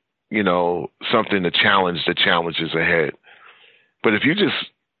 present, something to challenge the challenges ahead. But if you just,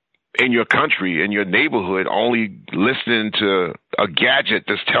 in your country, in your neighborhood, only listening to a gadget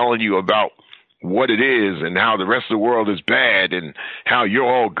that's telling you about what it is and how the rest of the world is bad and how you're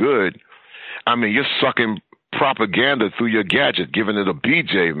all good, I mean, you're sucking propaganda through your gadget, giving it a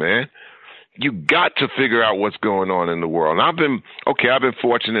BJ, man. You got to figure out what's going on in the world. And I've been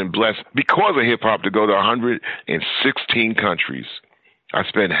fortunate and blessed because of hip hop to go to 116 countries. I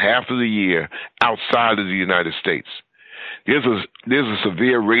spend half of the year outside of the United States. There's a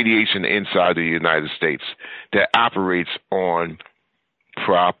severe radiation inside the United States that operates on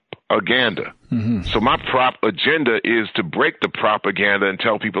propaganda. Mm-hmm. So my prop agenda is to break the propaganda and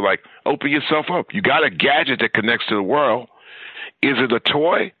tell people, like, open yourself up. You got a gadget that connects to the world. Is it a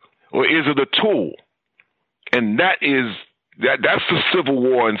toy or is it a tool? And that's the civil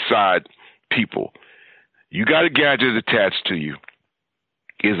war inside people. You got a gadget attached to you.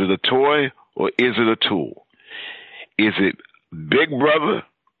 Is it a toy or is it a tool? Is it Big Brother,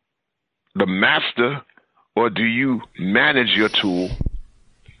 the master, or do you manage your tool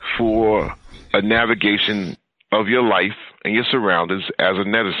for a navigation of your life and your surroundings as a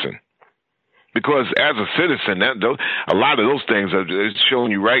netizen? Because as a citizen, a lot of those things are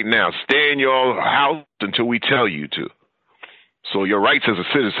showing you right now. Stay in your house until we tell you to. So your rights as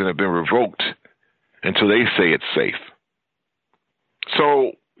a citizen have been revoked until they say it's safe.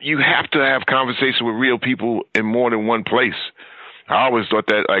 So you have to have conversation with real people in more than one place. I always thought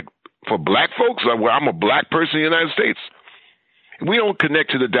that, like, for black folks, I'm a black person in the United States. We don't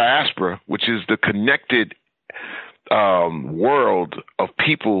connect to the diaspora, which is the connected world of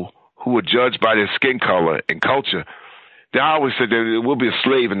people who are judged by their skin color and culture. They always said that we'll be a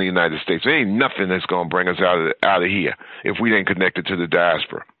slave in the United States. There ain't nothing that's going to bring us out of here if we ain't connected to the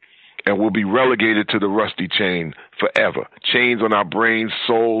diaspora. And we'll be relegated to the rusty chain forever. Chains on our brains,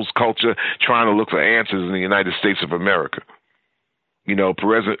 souls, culture, trying to look for answers in the United States of America. You know,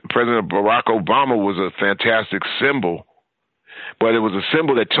 President Barack Obama was a fantastic symbol, but it was a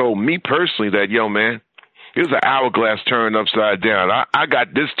symbol that told me personally that, yo, man, here's an hourglass turned upside down. I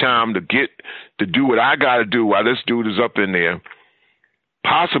got this time to do what I got to do while this dude is up in there,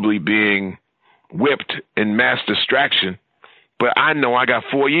 possibly being whipped in mass distraction. But I know I got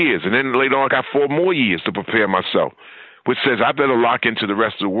 4 years, and then later on I got 4 more years to prepare myself, which says I better lock into the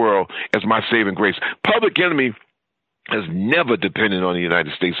rest of the world as my saving grace. Public Enemy has never depended on the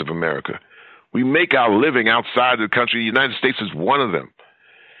United States of America. We make our living outside of the country. The United States is one of them.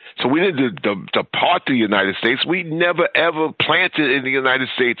 So we didn't depart the United States. We never, ever planted in the United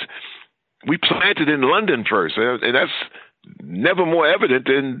States. We planted in London first, and that's never more evident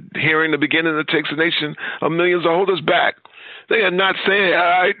than hearing the beginning that takes a nation of millions to hold us back. They are not saying, all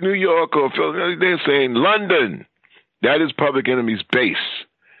right, New York or Philadelphia. They're saying London. That is Public Enemy's base.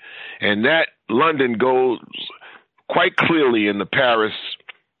 And that London goes quite clearly into Paris,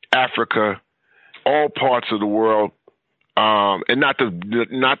 Africa, all parts of the world. And not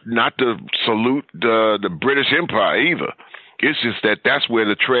to salute the British Empire either. It's just that that's where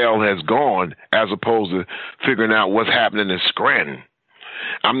the trail has gone, as opposed to figuring out what's happening in Scranton.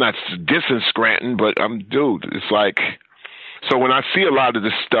 I'm not dissing Scranton, but it's like, so when I see a lot of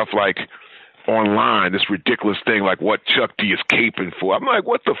this stuff like online, this ridiculous thing like what Chuck D is caping for, I'm like,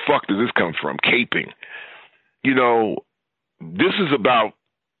 what the fuck does this come from? Caping. You know, this is about,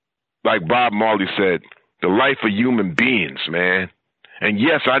 like Bob Marley said, the life of human beings, man. And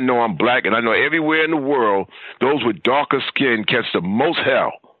yes, I know I'm black, and I know everywhere in the world, those with darker skin catch the most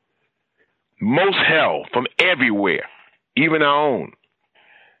hell. Most hell from everywhere, even our own.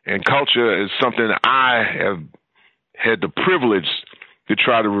 And culture is something that I have had the privilege to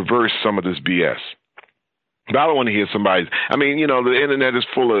try to reverse some of this BS. But I don't want to hear somebody's, you know, the internet is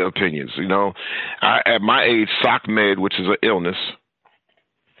full of opinions, you know. At my age, SOCMED, which is an illness,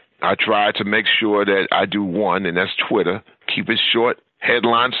 I try to make sure that I do one, and that's Twitter. Keep it short,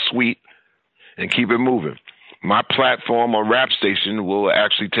 headline sweet, and keep it moving. My platform on Rap Station will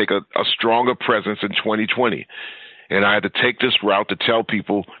actually take a stronger presence in 2020. And I had to take this route to tell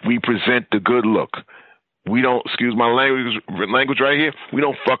people we present the good look. We don't, excuse my language right here, we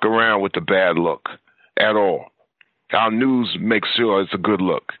don't fuck around with the bad look at all. Our news makes sure it's a good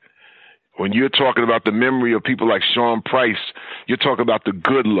look. When you're talking about the memory of people like Sean Price, you're talking about the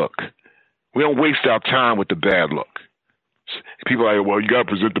good look. We don't waste our time with the bad look. People are like, well, you got to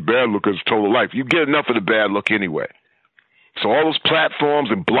present the bad look as total life. You get enough of the bad look anyway. So all those platforms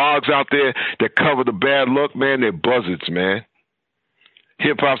and blogs out there that cover the bad look, man, they're buzzards, man.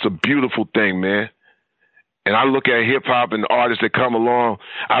 Hip-hop's a beautiful thing, man. And I look at hip-hop and the artists that come along,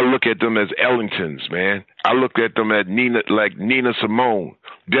 I look at them as Ellingtons, man. I look at them as Nina Simone,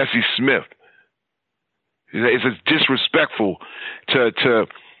 Bessie Smith. It's disrespectful to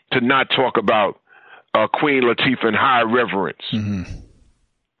not talk about Queen Latifah in high reverence. Mm-hmm.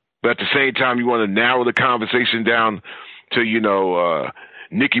 But at the same time, you want to narrow the conversation down to, you know,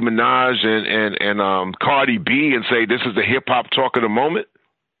 Nicki Minaj and Cardi B and say this is the hip-hop talk of the moment?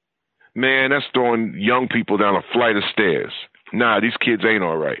 Man, that's throwing young people down a flight of stairs. Nah, these kids ain't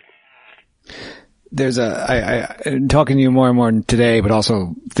all right. There's I'm talking to you more and more today, but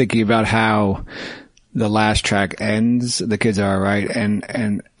also thinking about how the last track ends, the kids are all right,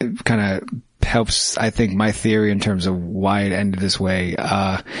 and it kind of helps, I think, my theory in terms of why it ended this way.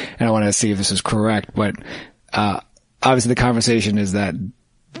 And I want to see if this is correct, but obviously the conversation is that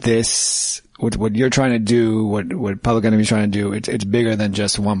this, what you're trying to do, what Public Enemy is trying to do, it's bigger than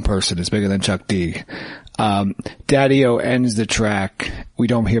just one person. It's bigger than Chuck D. Daddy-O ends the track. We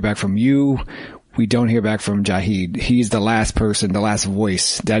don't hear back from you. we don't hear back from Jaheed. He's the last person, the last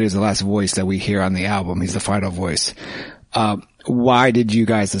voice. Daddy is the last voice that we hear on the album. He's the final voice. Why did you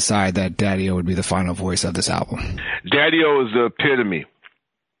guys decide that Daddy-O would be the final voice of this album? Daddy-O is the epitome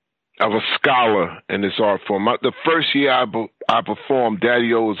of a scholar in this art form. The first year I performed,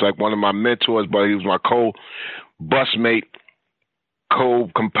 Daddy-O was like one of my mentors, but he was my co-busmate,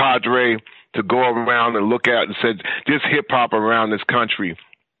 co-compadre to go around and look at and said, there's hip-hop around this country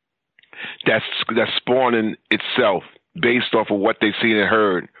that's spawning itself based off of what they've seen and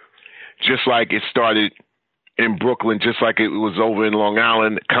heard. Just like it started in Brooklyn, just like it was over in Long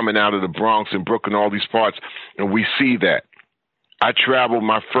Island, coming out of the Bronx and Brooklyn, all these parts, and we see that. I traveled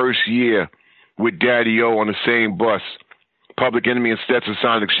my first year with Daddy-O on the same bus. Public Enemy and Stetson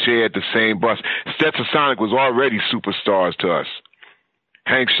Sonic shared the same bus. Stetson Sonic was already superstars to us.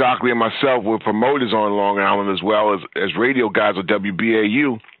 Hank Shockley and myself were promoters on Long Island as well as radio guys at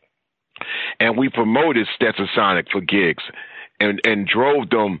WBAU, and we promoted Stetson Sonic for gigs and drove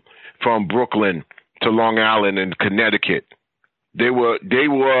them from Brooklyn to Long Island and Connecticut. They were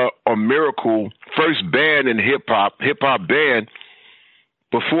a miracle first band in hip hop band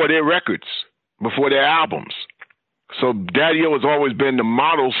before their records, before their albums. So Daddy-O has always been the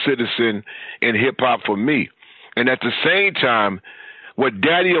model citizen in hip hop for me. And at the same time, what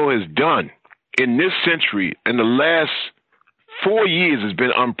Daddy-O has done in this century, in the last 4 years, has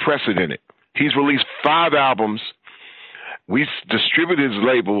been unprecedented. He's released 5 albums. We distributed his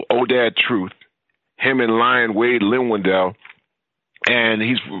label, Odad Truth, him and Lion Wade Linwindell, and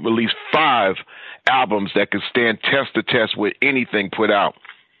he's released 5 albums that can stand test to test with anything put out.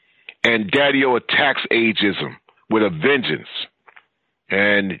 And Daddy-O attacks ageism with a vengeance.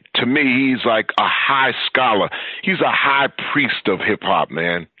 And to me, he's like a high scholar. He's a high priest of hip hop,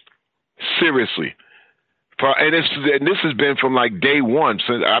 man. Seriously. And this has been from like day one.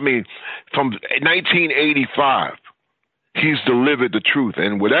 From 1985, he's delivered the truth.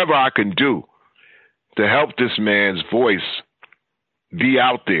 And whatever I can do to help this man's voice be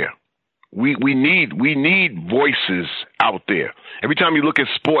out there. We need voices out there. Every time you look at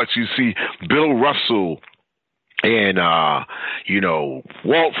sports, you see Bill Russell and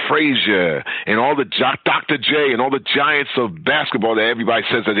Walt Frazier and all the Dr. J and all the giants of basketball that everybody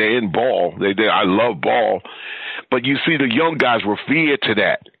says that they're in ball. I love ball, but you see the young guys revered to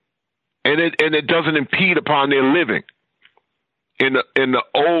that, and it doesn't impede upon their living. And the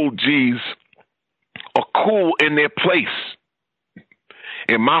old G's are cool in their place.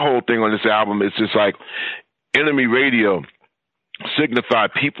 And my whole thing on this album is just like Enemy Radio signify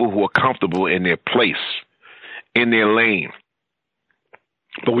people who are comfortable in their place, in their lane.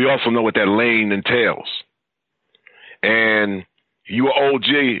 But we also know what that lane entails. And you are OG,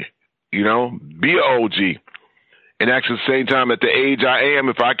 be an OG. And at the same time, at the age I am,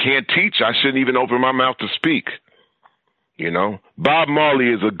 if I can't teach, I shouldn't even open my mouth to speak. Bob Marley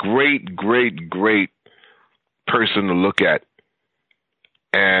is a great, great, great person to look at.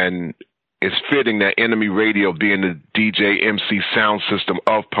 And it's fitting that Enemy Radio, being the DJ MC sound system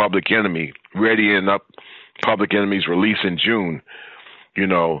of Public Enemy, readying up Public Enemy's release in June,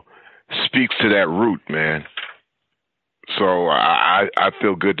 speaks to that root, man. So I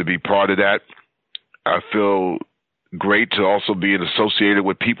feel good to be part of that. I feel great to also be associated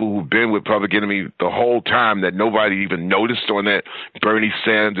with people who've been with Public Enemy the whole time that nobody even noticed on that Bernie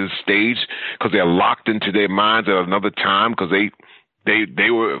Sanders stage because they're locked into their minds at another time because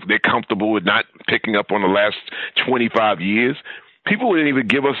they're comfortable with not picking up on the last 25 years. People didn't even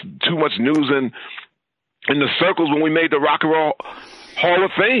give us too much news in the circles when we made the Rock and Roll Hall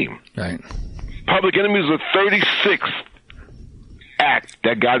of Fame. Right. Public Enemy was the 36th act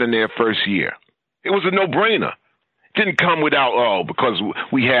that got in there first year. It was a no-brainer. It didn't come without, because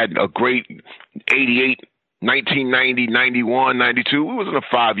we had a great 88, 1990, 91, 92. We wasn't a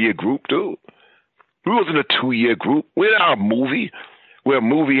 5-year group, dude. We wasn't a 2-year group. We're not a movie where a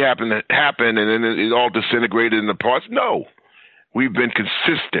movie happened and then it all disintegrated into parts. No. We've been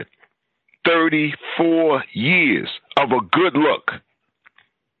consistent. 34 years of a good look.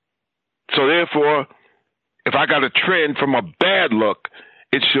 So therefore, if I got a trend from a bad look,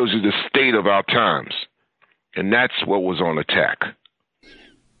 it shows you the state of our times. And that's what was on attack.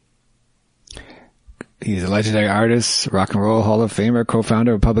 He's a legendary artist, Rock and Roll Hall of Famer,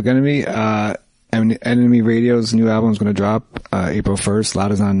 co-founder of Public Enemy. Enemy Radio's new album is going to drop April 1st,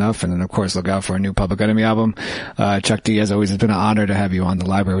 Loud Is Not Enough, and then, of course, look out for a new Public Enemy album. Chuck D, as always, it's been an honor to have you on the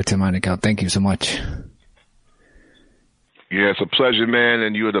Library with Tim Heinekel. Thank you so much. Yeah, it's a pleasure, man,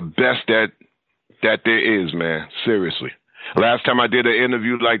 and you're the best that there is, man. Seriously. Last time I did an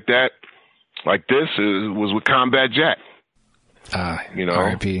interview like this, was with Combat Jack.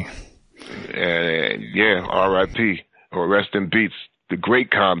 R.I.P. And yeah, R.I.P. or rest in peace, the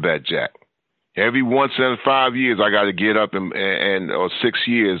great Combat Jack. Every once in 5 years, I got to get up and or 6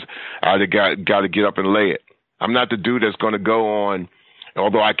 years, I got to get up and lay it. I'm not the dude that's going to go on.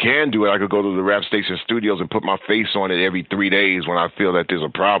 Although I can do it, I could go to the rap station studios and put my face on it every 3 days when I feel that there's a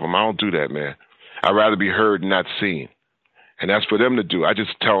problem. I don't do that, man. I'd rather be heard and not seen. And that's for them to do. I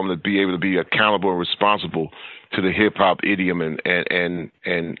just tell them to be able to be accountable and responsible to the hip-hop idiom and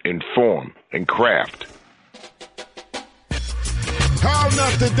form and craft. How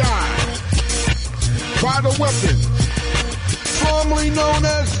not to die by the weapon, formerly known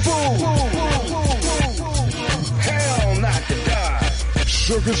as food. Hell not to die.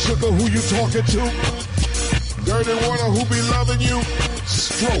 Sugar, who you talking to? Dirty water, who be loving you?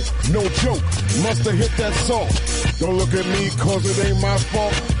 Stroke, no joke, musta hit that salt. Don't look at me, cause it ain't my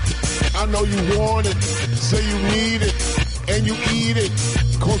fault. I know you want it, say you need it, and you eat it,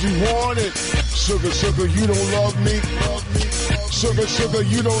 cause you want it. Sugar, you don't love me. Sugar,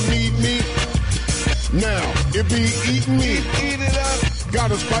 you don't need me. Now, it be eating me. Eat it up.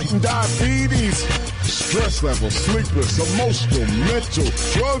 Got us fighting diabetes. Stress level, sleepless, emotional, mental.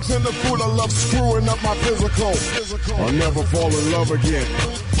 Drugs in the food, I love screwing up my physical. I'll never fall in love again.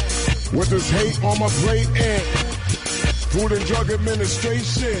 With this hate on my plate and Food and Drug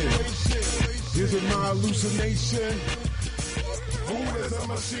Administration. Is it my hallucination? Food is a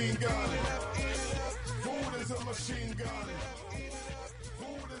machine gun. Food is a machine gun.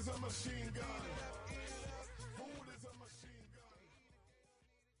 Food is a machine gun.